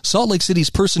says Salt Lake City's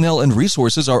personnel and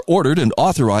resources are ordered and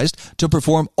authorized to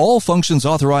perform all functions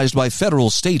authorized by federal,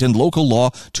 state, and local law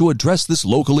to address this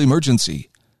local emergency.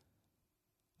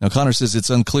 Now, Connor says it's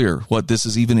unclear what this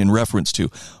is even in reference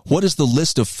to. What is the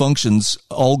list of functions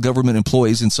all government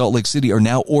employees in Salt Lake City are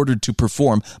now ordered to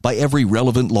perform by every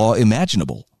relevant law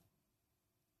imaginable?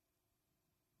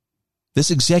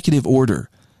 This executive order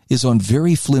is on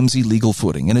very flimsy legal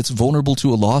footing, and it's vulnerable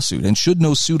to a lawsuit. And should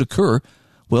no suit occur,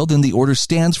 well, then the order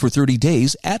stands for 30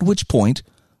 days, at which point,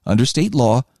 under state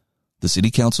law, the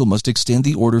city council must extend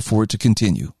the order for it to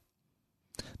continue.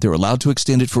 They're allowed to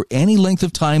extend it for any length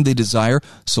of time they desire,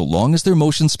 so long as their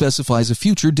motion specifies a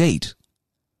future date.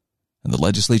 And the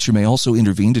legislature may also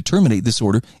intervene to terminate this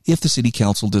order if the city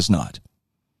council does not.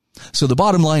 So the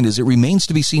bottom line is, it remains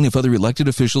to be seen if other elected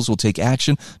officials will take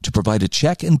action to provide a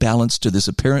check and balance to this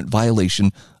apparent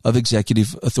violation of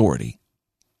executive authority.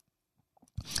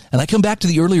 And I come back to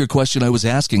the earlier question I was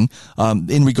asking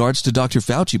in regards to Dr.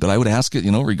 Fauci, but I would ask it,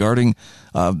 regarding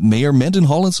Mayor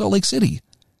Mendenhall in Salt Lake City.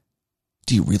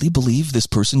 Do you really believe this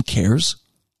person cares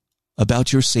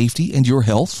about your safety and your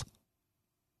health?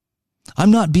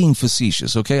 I'm not being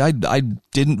facetious, okay? I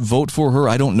didn't vote for her.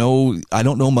 I don't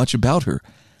know much about her.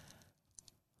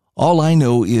 All I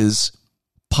know is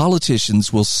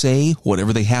politicians will say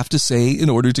whatever they have to say in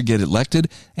order to get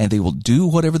elected, and they will do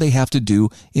whatever they have to do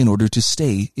in order to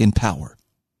stay in power.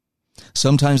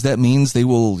 Sometimes that means they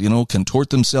will,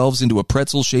 contort themselves into a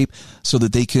pretzel shape so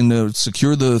that they can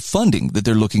secure the funding that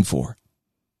they're looking for.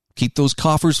 Keep those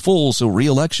coffers full so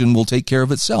re-election will take care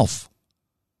of itself.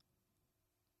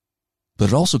 But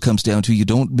it also comes down to, you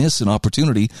don't miss an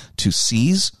opportunity to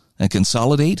seize and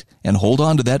consolidate and hold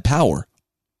on to that power.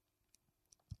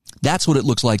 That's what it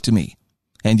looks like to me.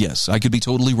 And yes, I could be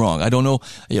totally wrong. I don't know,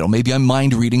 maybe I'm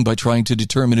mind reading by trying to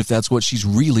determine if that's what she's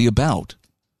really about.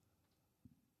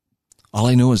 All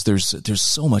I know is there's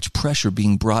so much pressure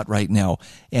being brought right now,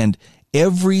 and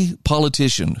every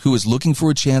politician who is looking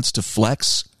for a chance to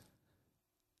flex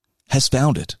has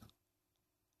found it.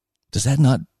 Does that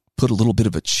not put a little bit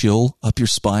of a chill up your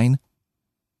spine?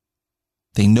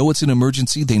 They know it's an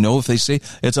emergency. They know if they say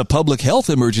it's a public health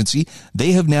emergency,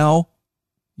 they have now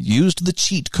used the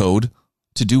cheat code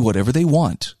to do whatever they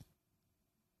want.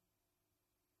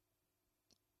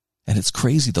 And it's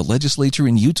crazy. The legislature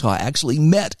in Utah actually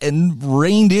met and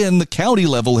reined in the county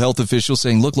level health officials,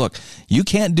 saying, look, you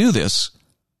can't do this,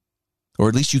 or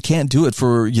at least you can't do it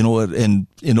for, an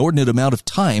inordinate amount of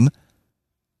time,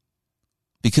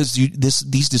 because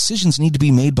these decisions need to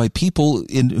be made by people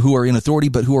who are in authority,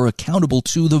 but who are accountable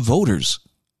to the voters.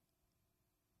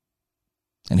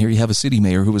 And here you have a city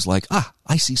mayor who was like,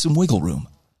 I see some wiggle room.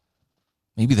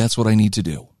 Maybe that's what I need to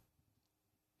do.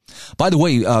 By the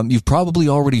way, you've probably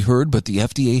already heard, but the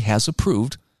FDA has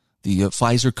approved the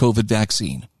Pfizer COVID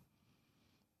vaccine.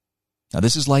 Now,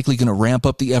 this is likely going to ramp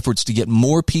up the efforts to get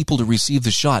more people to receive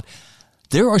the shot.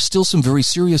 There are still some very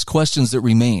serious questions that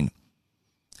remain.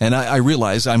 And I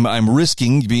realize I'm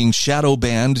risking being shadow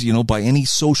banned, by any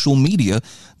social media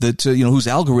that, whose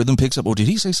algorithm picks up. Oh, did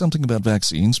he say something about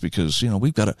vaccines? Because,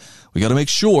 we got to make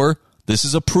sure this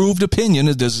is approved opinion.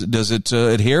 Does it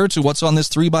adhere to what's on this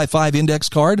 3x5 index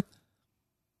card?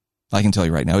 I can tell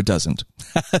you right now, it doesn't.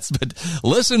 But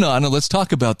listen on and let's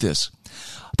talk about this.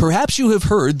 Perhaps you have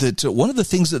heard that one of the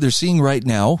things that they're seeing right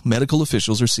now, medical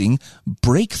officials are seeing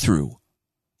breakthrough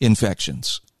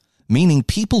infections. Meaning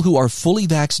people who are fully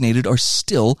vaccinated are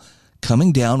still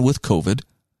coming down with COVID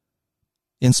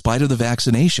in spite of the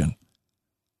vaccination.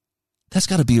 That's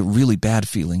got to be a really bad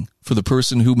feeling for the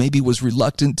person who maybe was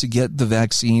reluctant to get the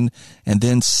vaccine and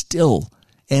then still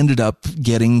ended up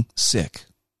getting sick.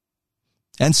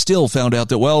 And still found out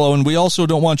that, and we also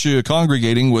don't want you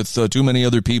congregating with too many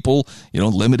other people,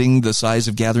 limiting the size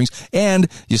of gatherings, and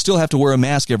you still have to wear a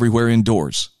mask everywhere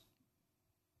indoors.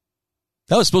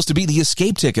 That was supposed to be the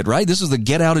escape ticket, right? This is the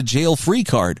get out of jail free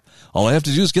card. All I have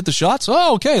to do is get the shots.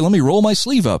 Oh, okay, let me roll my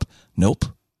sleeve up. Nope.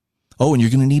 Oh, and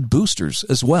you're going to need boosters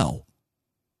as well.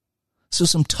 So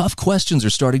some tough questions are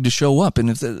starting to show up. And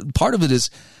if part of it is,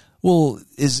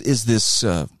 is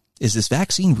this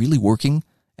vaccine really working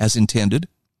as intended?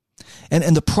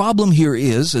 And the problem here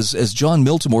is, as John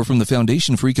Miltimore from the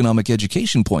Foundation for Economic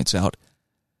Education points out,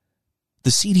 the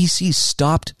CDC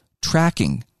stopped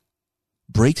tracking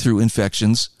breakthrough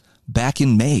infections back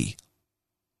in May.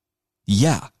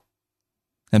 Yeah.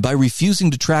 And by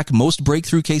refusing to track most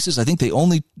breakthrough cases, I think they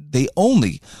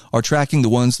only are tracking the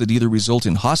ones that either result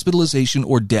in hospitalization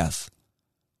or death.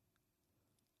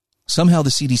 Somehow the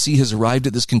CDC has arrived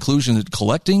at this conclusion that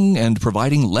collecting and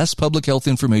providing less public health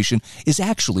information is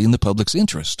actually in the public's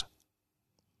interest.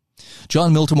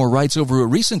 John Miltimore writes, over a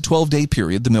recent 12-day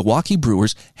period, the Milwaukee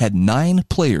Brewers had 9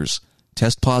 players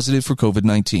test positive for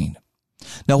COVID-19.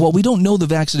 Now, while we don't know the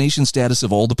vaccination status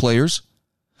of all the players,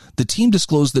 the team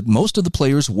disclosed that most of the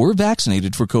players were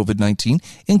vaccinated for COVID-19,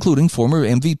 including former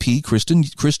MVP Christian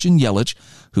Yelich,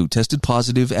 who tested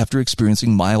positive after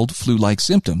experiencing mild flu-like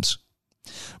symptoms.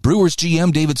 Brewers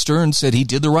GM David Stearns said he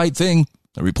did the right thing.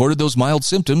 I reported those mild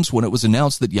symptoms when it was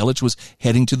announced that Yelich was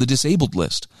heading to the disabled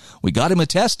list. We got him a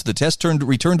test. The test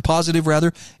returned positive,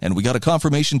 and we got a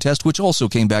confirmation test, which also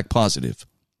came back positive.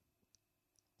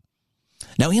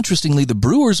 Now, interestingly, the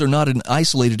Brewers are not an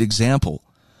isolated example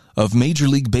of Major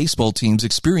League Baseball teams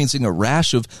experiencing a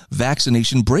rash of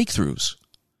vaccination breakthroughs.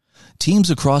 Teams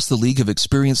across the league have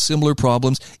experienced similar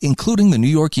problems, including the New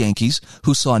York Yankees,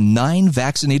 who saw 9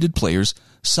 vaccinated players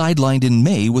sidelined in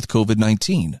May with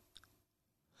COVID-19.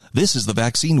 This is the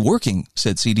vaccine working,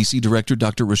 said CDC Director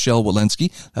Dr. Rochelle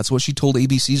Walensky. That's what she told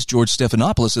ABC's George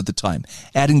Stephanopoulos at the time,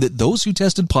 adding that those who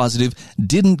tested positive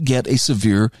didn't get a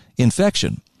severe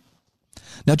infection.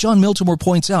 Now, John Miltimore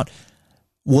points out,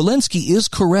 Walensky is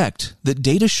correct that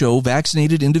data show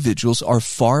vaccinated individuals are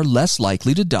far less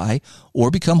likely to die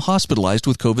or become hospitalized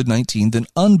with COVID-19 than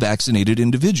unvaccinated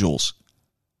individuals.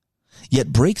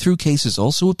 Yet breakthrough cases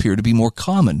also appear to be more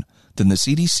common than the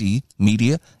CDC,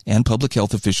 media, and public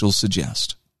health officials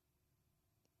suggest.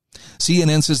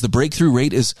 CNN says the breakthrough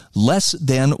rate is less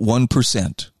than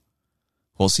 1%,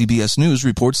 while CBS News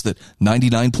reports that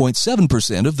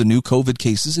 99.7% of the new COVID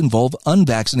cases involve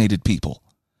unvaccinated people.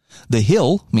 The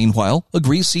Hill, meanwhile,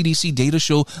 agrees CDC data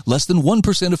show less than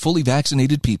 1% of fully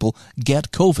vaccinated people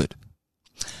get COVID.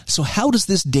 So how does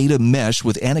this data mesh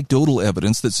with anecdotal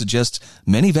evidence that suggests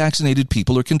many vaccinated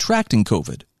people are contracting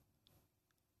COVID?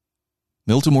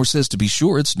 Miltimore says to be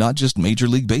sure, it's not just Major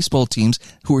League Baseball teams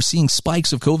who are seeing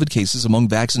spikes of COVID cases among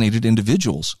vaccinated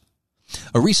individuals.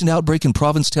 A recent outbreak in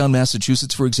Provincetown,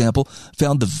 Massachusetts, for example,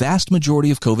 found the vast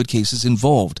majority of COVID cases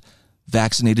involved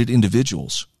vaccinated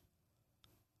individuals.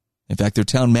 In fact, their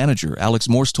town manager, Alex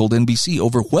Morse, told NBC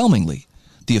overwhelmingly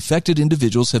the affected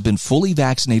individuals have been fully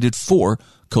vaccinated for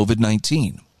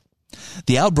COVID-19.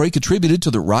 The outbreak attributed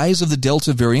to the rise of the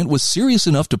Delta variant was serious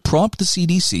enough to prompt the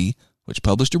CDC, which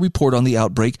published a report on the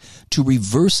outbreak, to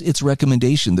reverse its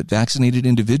recommendation that vaccinated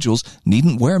individuals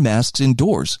needn't wear masks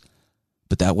indoors.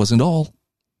 But that wasn't all.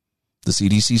 The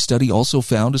CDC study also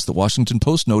found, as the Washington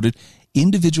Post noted,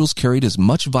 individuals carried as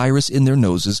much virus in their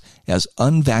noses as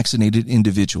unvaccinated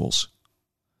individuals.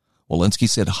 Walensky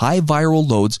said high viral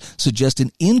loads suggest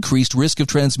an increased risk of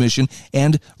transmission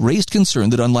and raised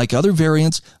concern that unlike other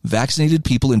variants, vaccinated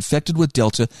people infected with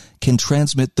Delta can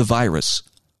transmit the virus.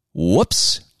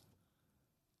 Whoops!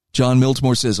 John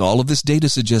Miltimore says all of this data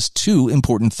suggests 2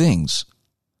 important things.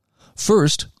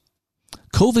 First,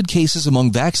 COVID cases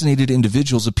among vaccinated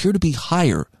individuals appear to be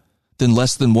higher than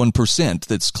less than 1%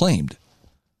 that's claimed.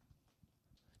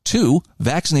 2,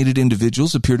 vaccinated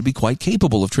individuals appear to be quite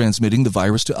capable of transmitting the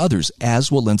virus to others, as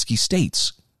Walensky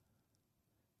states.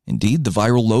 Indeed, the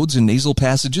viral loads in nasal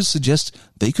passages suggest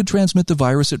they could transmit the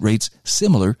virus at rates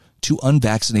similar to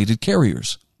unvaccinated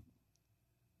carriers.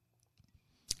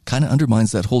 Kind of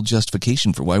undermines that whole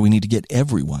justification for why we need to get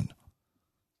everyone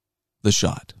the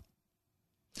shot.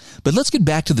 But let's get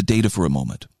back to the data for a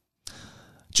moment.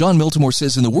 John Miltimore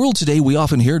says, in the world today, we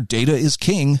often hear data is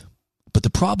king. But the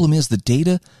problem is the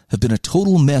data have been a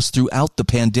total mess throughout the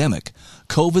pandemic.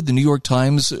 COVID, the New York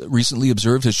Times recently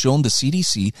observed, has shown the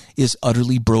CDC is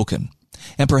utterly broken.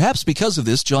 And perhaps because of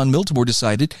this, John Miltimore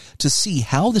decided to see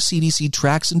how the CDC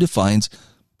tracks and defines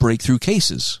breakthrough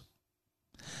cases.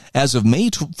 As of May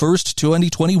 1st,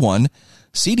 2021,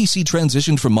 CDC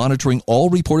transitioned from monitoring all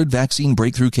reported vaccine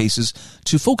breakthrough cases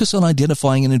to focus on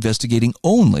identifying and investigating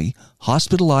only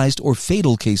hospitalized or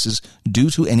fatal cases due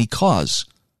to any cause.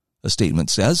 A statement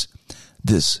says,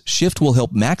 this shift will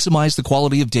help maximize the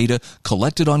quality of data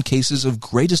collected on cases of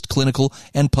greatest clinical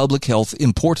and public health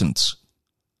importance.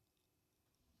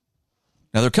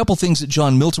 Now, there are a couple things that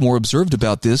John Miltimore observed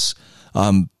about this.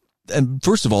 And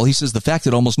first of all, he says the fact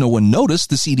that almost no one noticed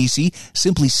the CDC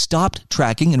simply stopped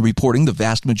tracking and reporting the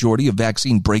vast majority of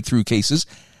vaccine breakthrough cases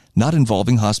not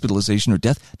involving hospitalization or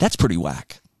death, that's pretty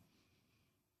whack.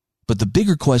 But the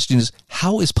bigger question is,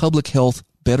 how is public health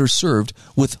better served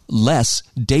with less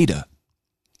data?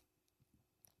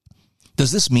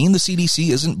 Does this mean the CDC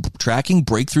isn't tracking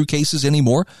breakthrough cases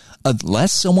anymore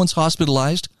unless someone's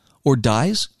hospitalized or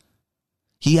dies?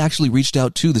 He actually reached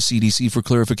out to the CDC for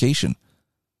clarification,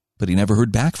 but he never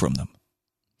heard back from them.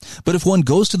 But if one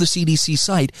goes to the CDC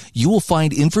site, you will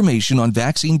find information on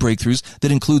vaccine breakthroughs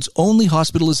that includes only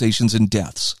hospitalizations and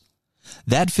deaths.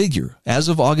 That figure, as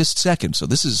of August 2nd, so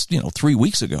this is, 3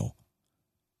 weeks ago,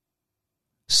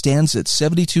 stands at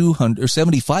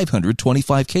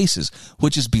 7,525 cases,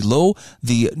 which is below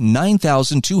the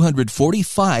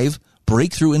 9,245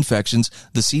 breakthrough infections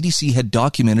the CDC had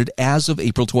documented as of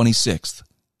April 26th.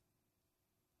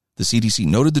 The CDC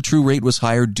noted the true rate was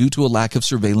higher due to a lack of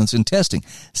surveillance and testing.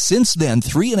 Since then,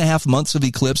 3.5 months have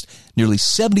eclipsed, nearly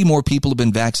 70 more people have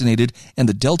been vaccinated, and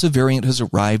the Delta variant has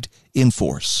arrived in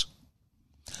force.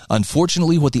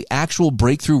 Unfortunately, what the actual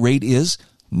breakthrough rate is,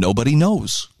 nobody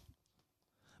knows.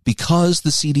 Because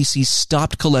the CDC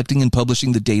stopped collecting and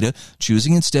publishing the data,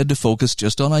 choosing instead to focus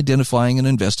just on identifying and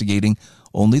investigating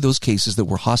only those cases that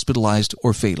were hospitalized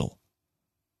or fatal.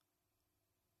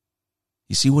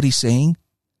 You see what he's saying?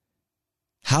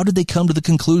 How did they come to the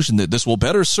conclusion that this will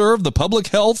better serve the public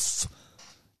health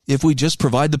if we just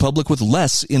provide the public with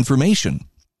less information?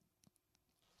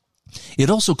 It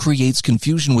also creates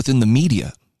confusion within the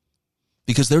media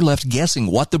because they're left guessing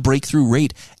what the breakthrough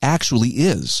rate actually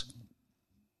is.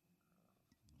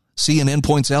 CNN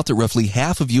points out that roughly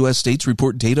half of U.S. states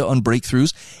report data on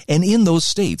breakthroughs, and in those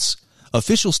states,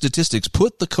 official statistics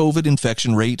put the COVID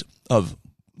infection rate of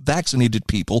vaccinated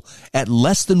people at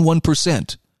less than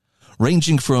 1%.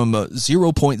 Ranging from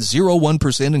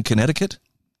 0.01% in Connecticut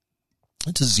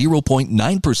to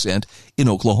 0.9% in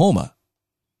Oklahoma.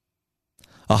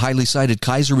 A highly cited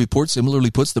Kaiser report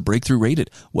similarly puts the breakthrough rate at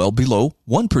well below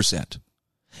 1%.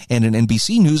 And an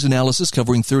NBC News analysis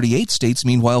covering 38 states,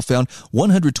 meanwhile, found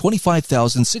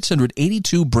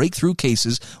 125,682 breakthrough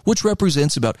cases, which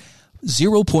represents about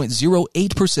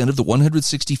 0.08% of the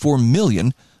 164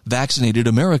 million vaccinated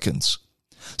Americans.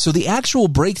 So the actual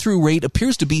breakthrough rate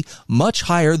appears to be much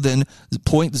higher than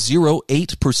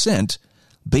 0.08%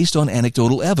 based on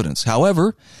anecdotal evidence.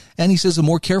 However, and he says a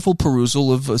more careful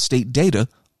perusal of state data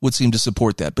would seem to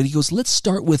support that. But he goes, let's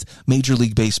start with Major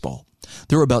League Baseball.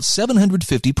 There are about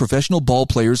 750 professional ball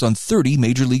players on 30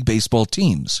 Major League Baseball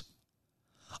teams.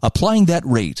 Applying that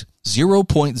rate,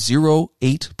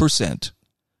 0.08%,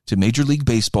 to Major League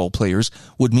Baseball players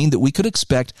would mean that we could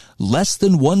expect less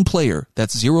than one player,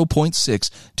 that's 0.6,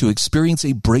 to experience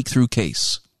a breakthrough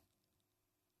case.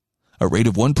 A rate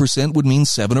of 1% would mean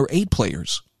 7 or 8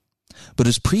 players. But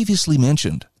as previously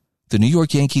mentioned, the New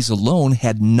York Yankees alone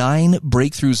had 9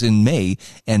 breakthroughs in May,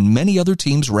 and many other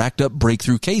teams racked up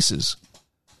breakthrough cases.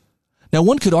 Now,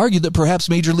 one could argue that perhaps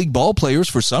Major League ball players,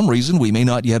 for some reason we may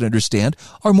not yet understand,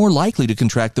 are more likely to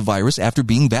contract the virus after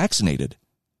being vaccinated.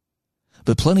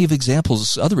 But plenty of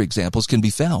other examples can be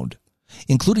found,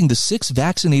 including the 6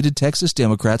 vaccinated Texas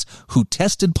Democrats who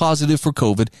tested positive for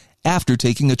COVID after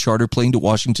taking a charter plane to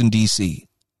Washington, D.C.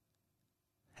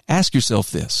 Ask yourself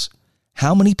this.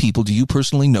 How many people do you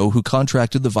personally know who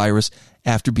contracted the virus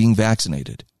after being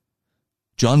vaccinated?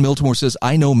 John Miltimore says,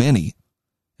 I know many,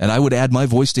 and I would add my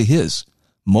voice to his.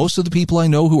 Most of the people I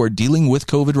know who are dealing with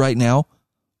COVID right now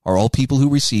are all people who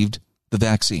received the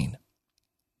vaccine.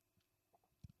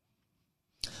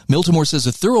 Miltimore says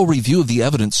a thorough review of the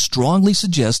evidence strongly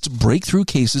suggests breakthrough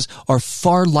cases are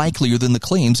far likelier than the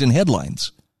claims in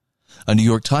headlines. A New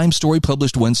York Times story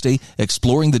published Wednesday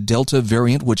exploring the Delta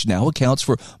variant, which now accounts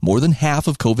for more than half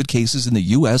of COVID cases in the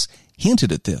U.S.,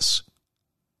 hinted at this.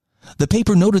 The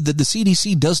paper noted that the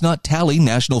CDC does not tally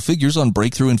national figures on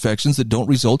breakthrough infections that don't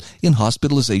result in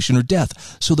hospitalization or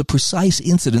death, so the precise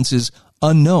incidence is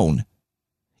unknown.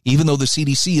 Even though the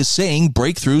CDC is saying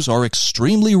breakthroughs are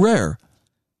extremely rare,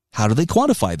 how do they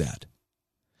quantify that?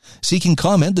 Seeking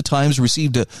comment, the Times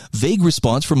received a vague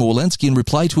response from Walensky in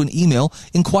reply to an email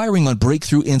inquiring on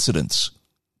breakthrough incidents.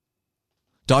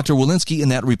 Dr. Walensky in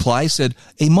that reply said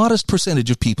a modest percentage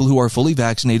of people who are fully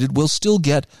vaccinated will still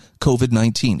get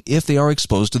COVID-19 if they are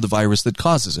exposed to the virus that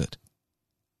causes it.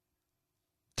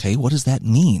 Okay, what does that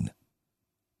mean?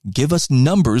 Give us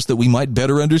numbers that we might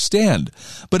better understand.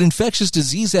 But infectious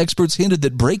disease experts hinted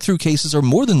that breakthrough cases are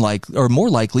more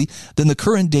likely than the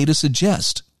current data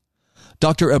suggest.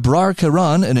 Dr. Abrar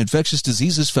Karan, an infectious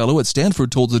diseases fellow at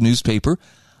Stanford, told the newspaper,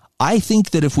 I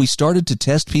think that if we started to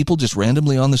test people just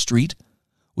randomly on the street,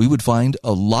 we would find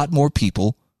a lot more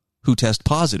people who test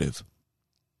positive.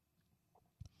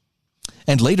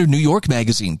 And later, New York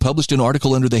Magazine published an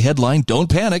article under the headline,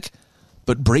 Don't Panic,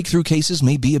 but breakthrough cases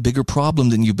may be a bigger problem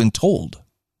than you've been told.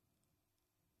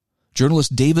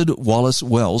 Journalist David Wallace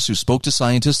Wells, who spoke to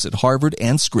scientists at Harvard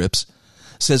and Scripps,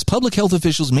 says public health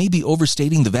officials may be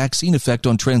overstating the vaccine effect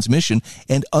on transmission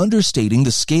and understating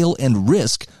the scale and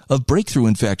risk of breakthrough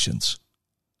infections.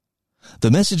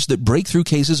 The message that breakthrough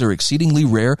cases are exceedingly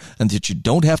rare and that you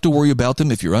don't have to worry about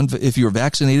them if you're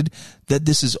vaccinated, that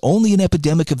this is only an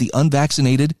epidemic of the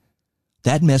unvaccinated,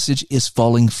 that message is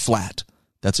falling flat.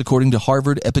 That's according to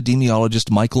Harvard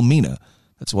epidemiologist Michael Mina.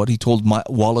 That's what he told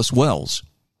Wallace Wells.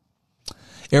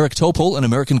 Eric Topol, an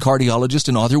American cardiologist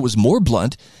and author, was more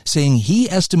blunt, saying he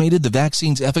estimated the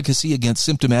vaccine's efficacy against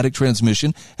symptomatic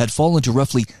transmission had fallen to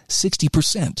roughly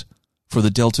 60% for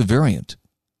the Delta variant.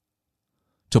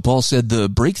 Topol said the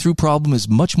breakthrough problem is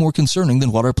much more concerning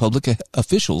than what our public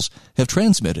officials have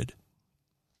transmitted.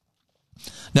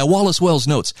 Now, Wallace Wells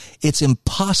notes, it's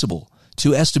impossible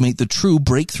to estimate the true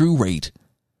breakthrough rate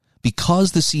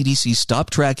because the CDC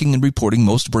stopped tracking and reporting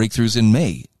most breakthroughs in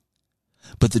May.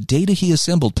 But the data he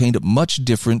assembled paint a much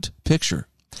different picture.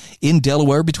 In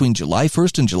Delaware, between July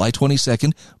 1st and July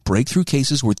 22nd, breakthrough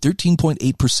cases were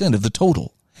 13.8% of the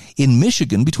total. In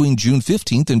Michigan, between June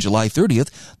 15th and July 30th,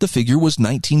 the figure was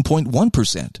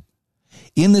 19.1%.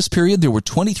 In this period, there were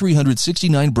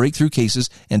 2,369 breakthrough cases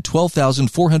and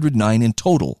 12,409 in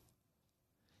total.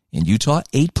 In Utah,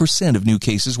 8% of new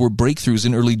cases were breakthroughs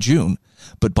in early June,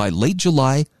 but by late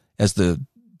July, as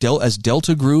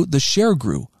Delta grew, the share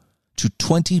grew to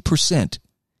 20%,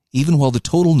 even while the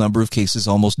total number of cases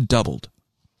almost doubled.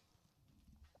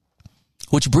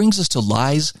 Which brings us to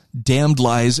lies, damned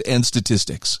lies, and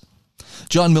statistics.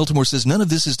 John Miltimore says none of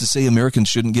this is to say Americans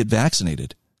shouldn't get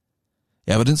vaccinated.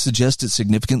 Evidence suggests it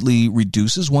significantly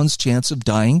reduces one's chance of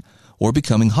dying or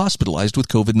becoming hospitalized with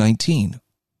COVID-19.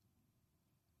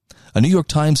 A New York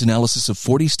Times analysis of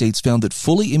 40 states found that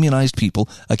fully immunized people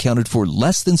accounted for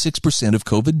less than 6% of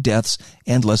COVID deaths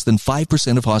and less than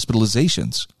 5% of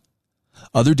hospitalizations.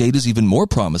 Other data is even more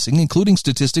promising, including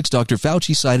statistics Dr.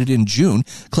 Fauci cited in June,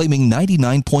 claiming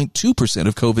 99.2%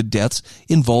 of COVID deaths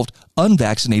involved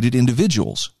unvaccinated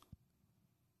individuals.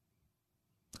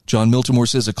 John Miltimore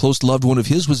says a close loved one of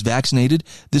his was vaccinated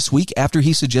this week after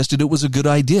he suggested it was a good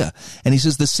idea. And he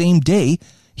says the same day,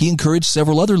 he encouraged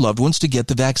several other loved ones to get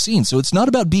the vaccine. So it's not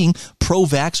about being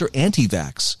pro-vax or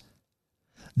anti-vax.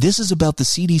 This is about the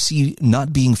CDC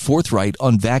not being forthright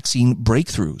on vaccine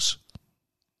breakthroughs.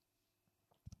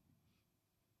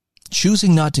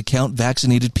 Choosing not to count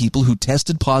vaccinated people who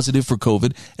tested positive for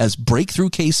COVID as breakthrough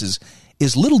cases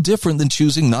is little different than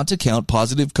choosing not to count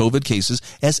positive COVID cases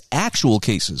as actual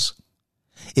cases.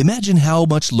 Imagine how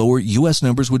much lower U.S.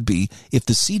 numbers would be if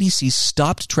the CDC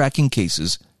stopped tracking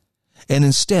cases and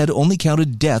instead only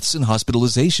counted deaths and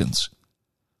hospitalizations.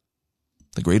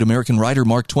 The great American writer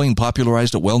Mark Twain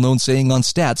popularized a well-known saying on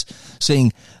Stats,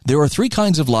 saying, "There are three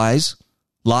kinds of lies,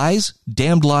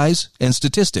 damned lies, and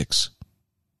statistics."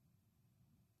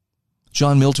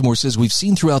 John Miltimore says we've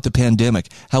seen throughout the pandemic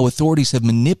how authorities have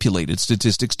manipulated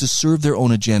statistics to serve their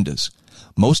own agendas.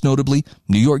 Most notably,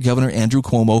 New York Governor Andrew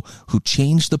Cuomo, who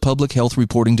changed the public health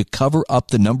reporting to cover up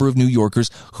the number of New Yorkers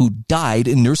who died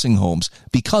in nursing homes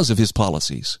because of his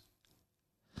policies.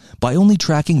 By only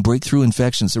tracking breakthrough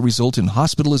infections that result in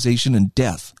hospitalization and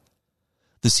death,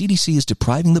 the CDC is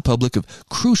depriving the public of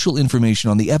crucial information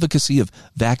on the efficacy of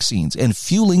vaccines and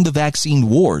fueling the vaccine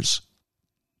wars.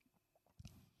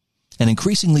 And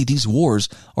increasingly, these wars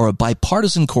are a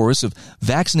bipartisan chorus of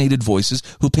vaccinated voices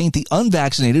who paint the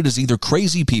unvaccinated as either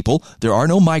crazy people, there are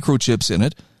no microchips in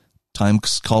it,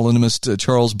 Times columnist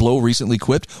Charles Blow recently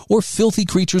quipped, or filthy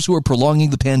creatures who are prolonging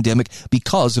the pandemic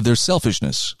because of their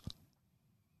selfishness.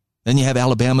 Then you have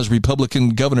Alabama's Republican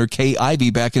Governor Kay Ivey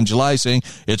back in July saying,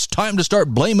 it's time to start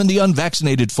blaming the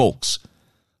unvaccinated folks.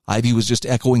 Ivey was just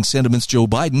echoing sentiments Joe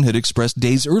Biden had expressed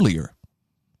days earlier.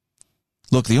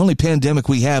 Look, the only pandemic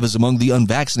we have is among the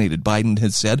unvaccinated, Biden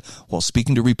had said while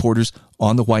speaking to reporters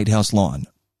on the White House lawn.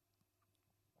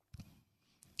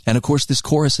 And of course, this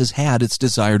chorus has had its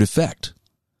desired effect.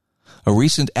 A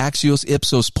recent Axios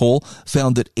Ipsos poll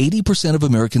found that 80% of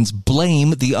Americans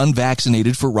blame the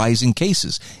unvaccinated for rising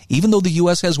cases, even though the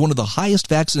U.S. has one of the highest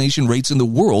vaccination rates in the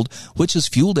world, which has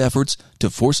fueled efforts to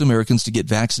force Americans to get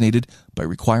vaccinated by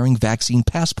requiring vaccine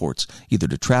passports, either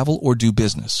to travel or do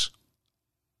business.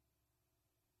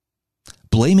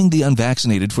 Blaming the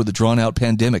unvaccinated for the drawn-out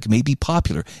pandemic may be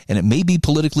popular and it may be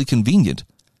politically convenient.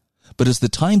 But as the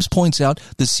Times points out,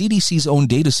 the CDC's own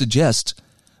data suggests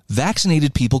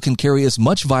vaccinated people can carry as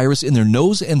much virus in their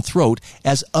nose and throat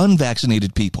as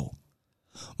unvaccinated people.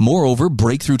 Moreover,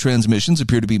 breakthrough transmissions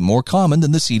appear to be more common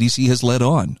than the CDC has let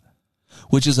on.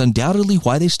 which is undoubtedly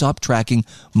why they stopped tracking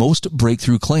most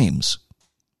breakthrough claims.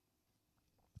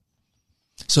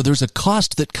 So there's a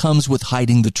cost that comes with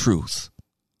hiding the truth.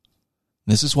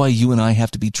 This is why you and I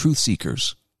have to be truth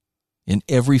seekers in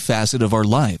every facet of our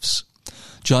lives.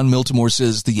 John Miltimore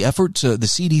says the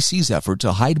CDC's effort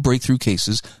to hide breakthrough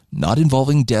cases not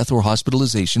involving death or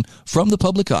hospitalization from the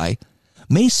public eye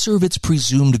may serve its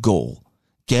presumed goal,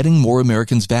 getting more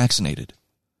Americans vaccinated.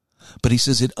 But he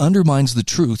says it undermines the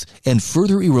truth and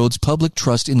further erodes public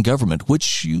trust in government,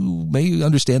 which you may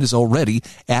understand is already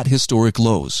at historic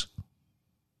lows.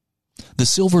 The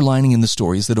silver lining in the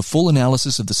story is that a full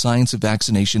analysis of the science of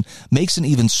vaccination makes an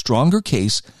even stronger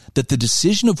case that the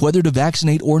decision of whether to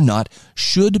vaccinate or not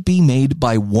should be made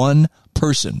by one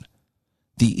person,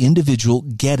 the individual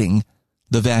getting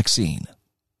the vaccine.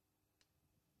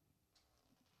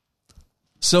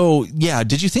 So, yeah,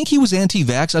 did you think he was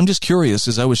anti-vax? I'm just curious,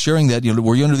 as I was sharing that,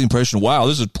 were you under the impression, wow,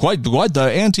 this is quite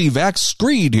the anti-vax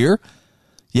screed here?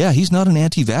 Yeah, he's not an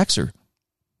anti-vaxxer.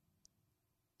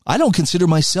 I don't consider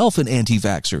myself an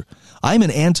anti-vaxxer. I'm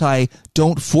an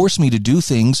anti-don't force me to do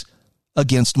things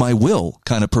against my will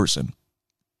kind of person.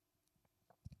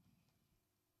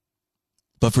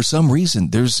 But for some reason,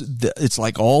 it's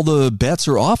like all the bets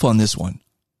are off on this one.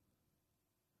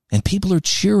 And people are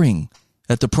cheering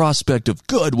at the prospect of,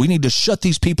 good, we need to shut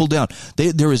these people down.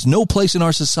 There is no place in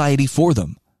our society for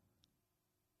them.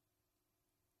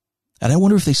 And I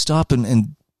wonder if they stop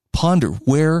and ponder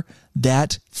where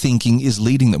that thinking is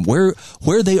leading them, where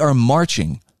they are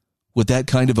marching with that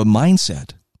kind of a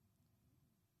mindset.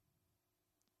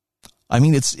 I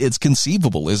mean, it's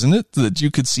conceivable, isn't it, that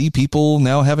you could see people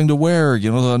now having to wear,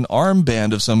 an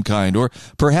armband of some kind, or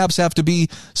perhaps have to be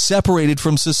separated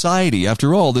from society.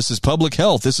 After all, this is public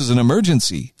health. This is an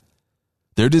emergency.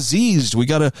 They're diseased. We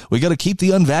gotta keep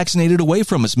the unvaccinated away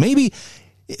from us. Maybe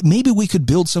we could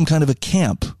build some kind of a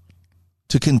camp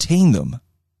to contain them.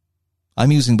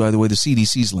 I'm using, by the way, the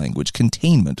CDC's language,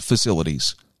 containment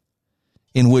facilities,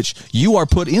 in which you are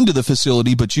put into the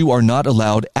facility, but you are not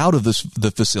allowed out of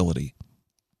the facility.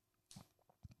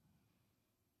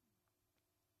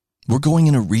 We're going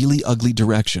in a really ugly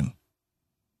direction.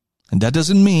 And that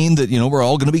doesn't mean that, we're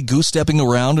all going to be goose-stepping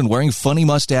around and wearing funny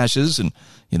mustaches and,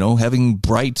 having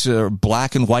bright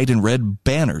black and white and red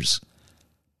banners.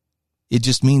 It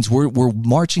just means we're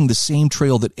marching the same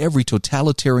trail that every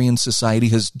totalitarian society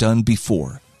has done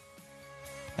before.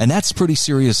 And that's pretty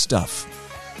serious stuff.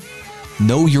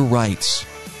 Know your rights.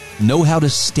 Know how to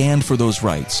stand for those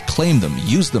rights. Claim them,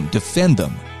 use them, defend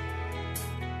them.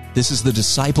 This is the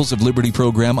Disciples of Liberty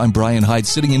program. I'm Brian Hyde,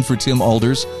 sitting in for Tim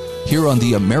Alders here on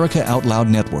the America Out Loud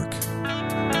Network.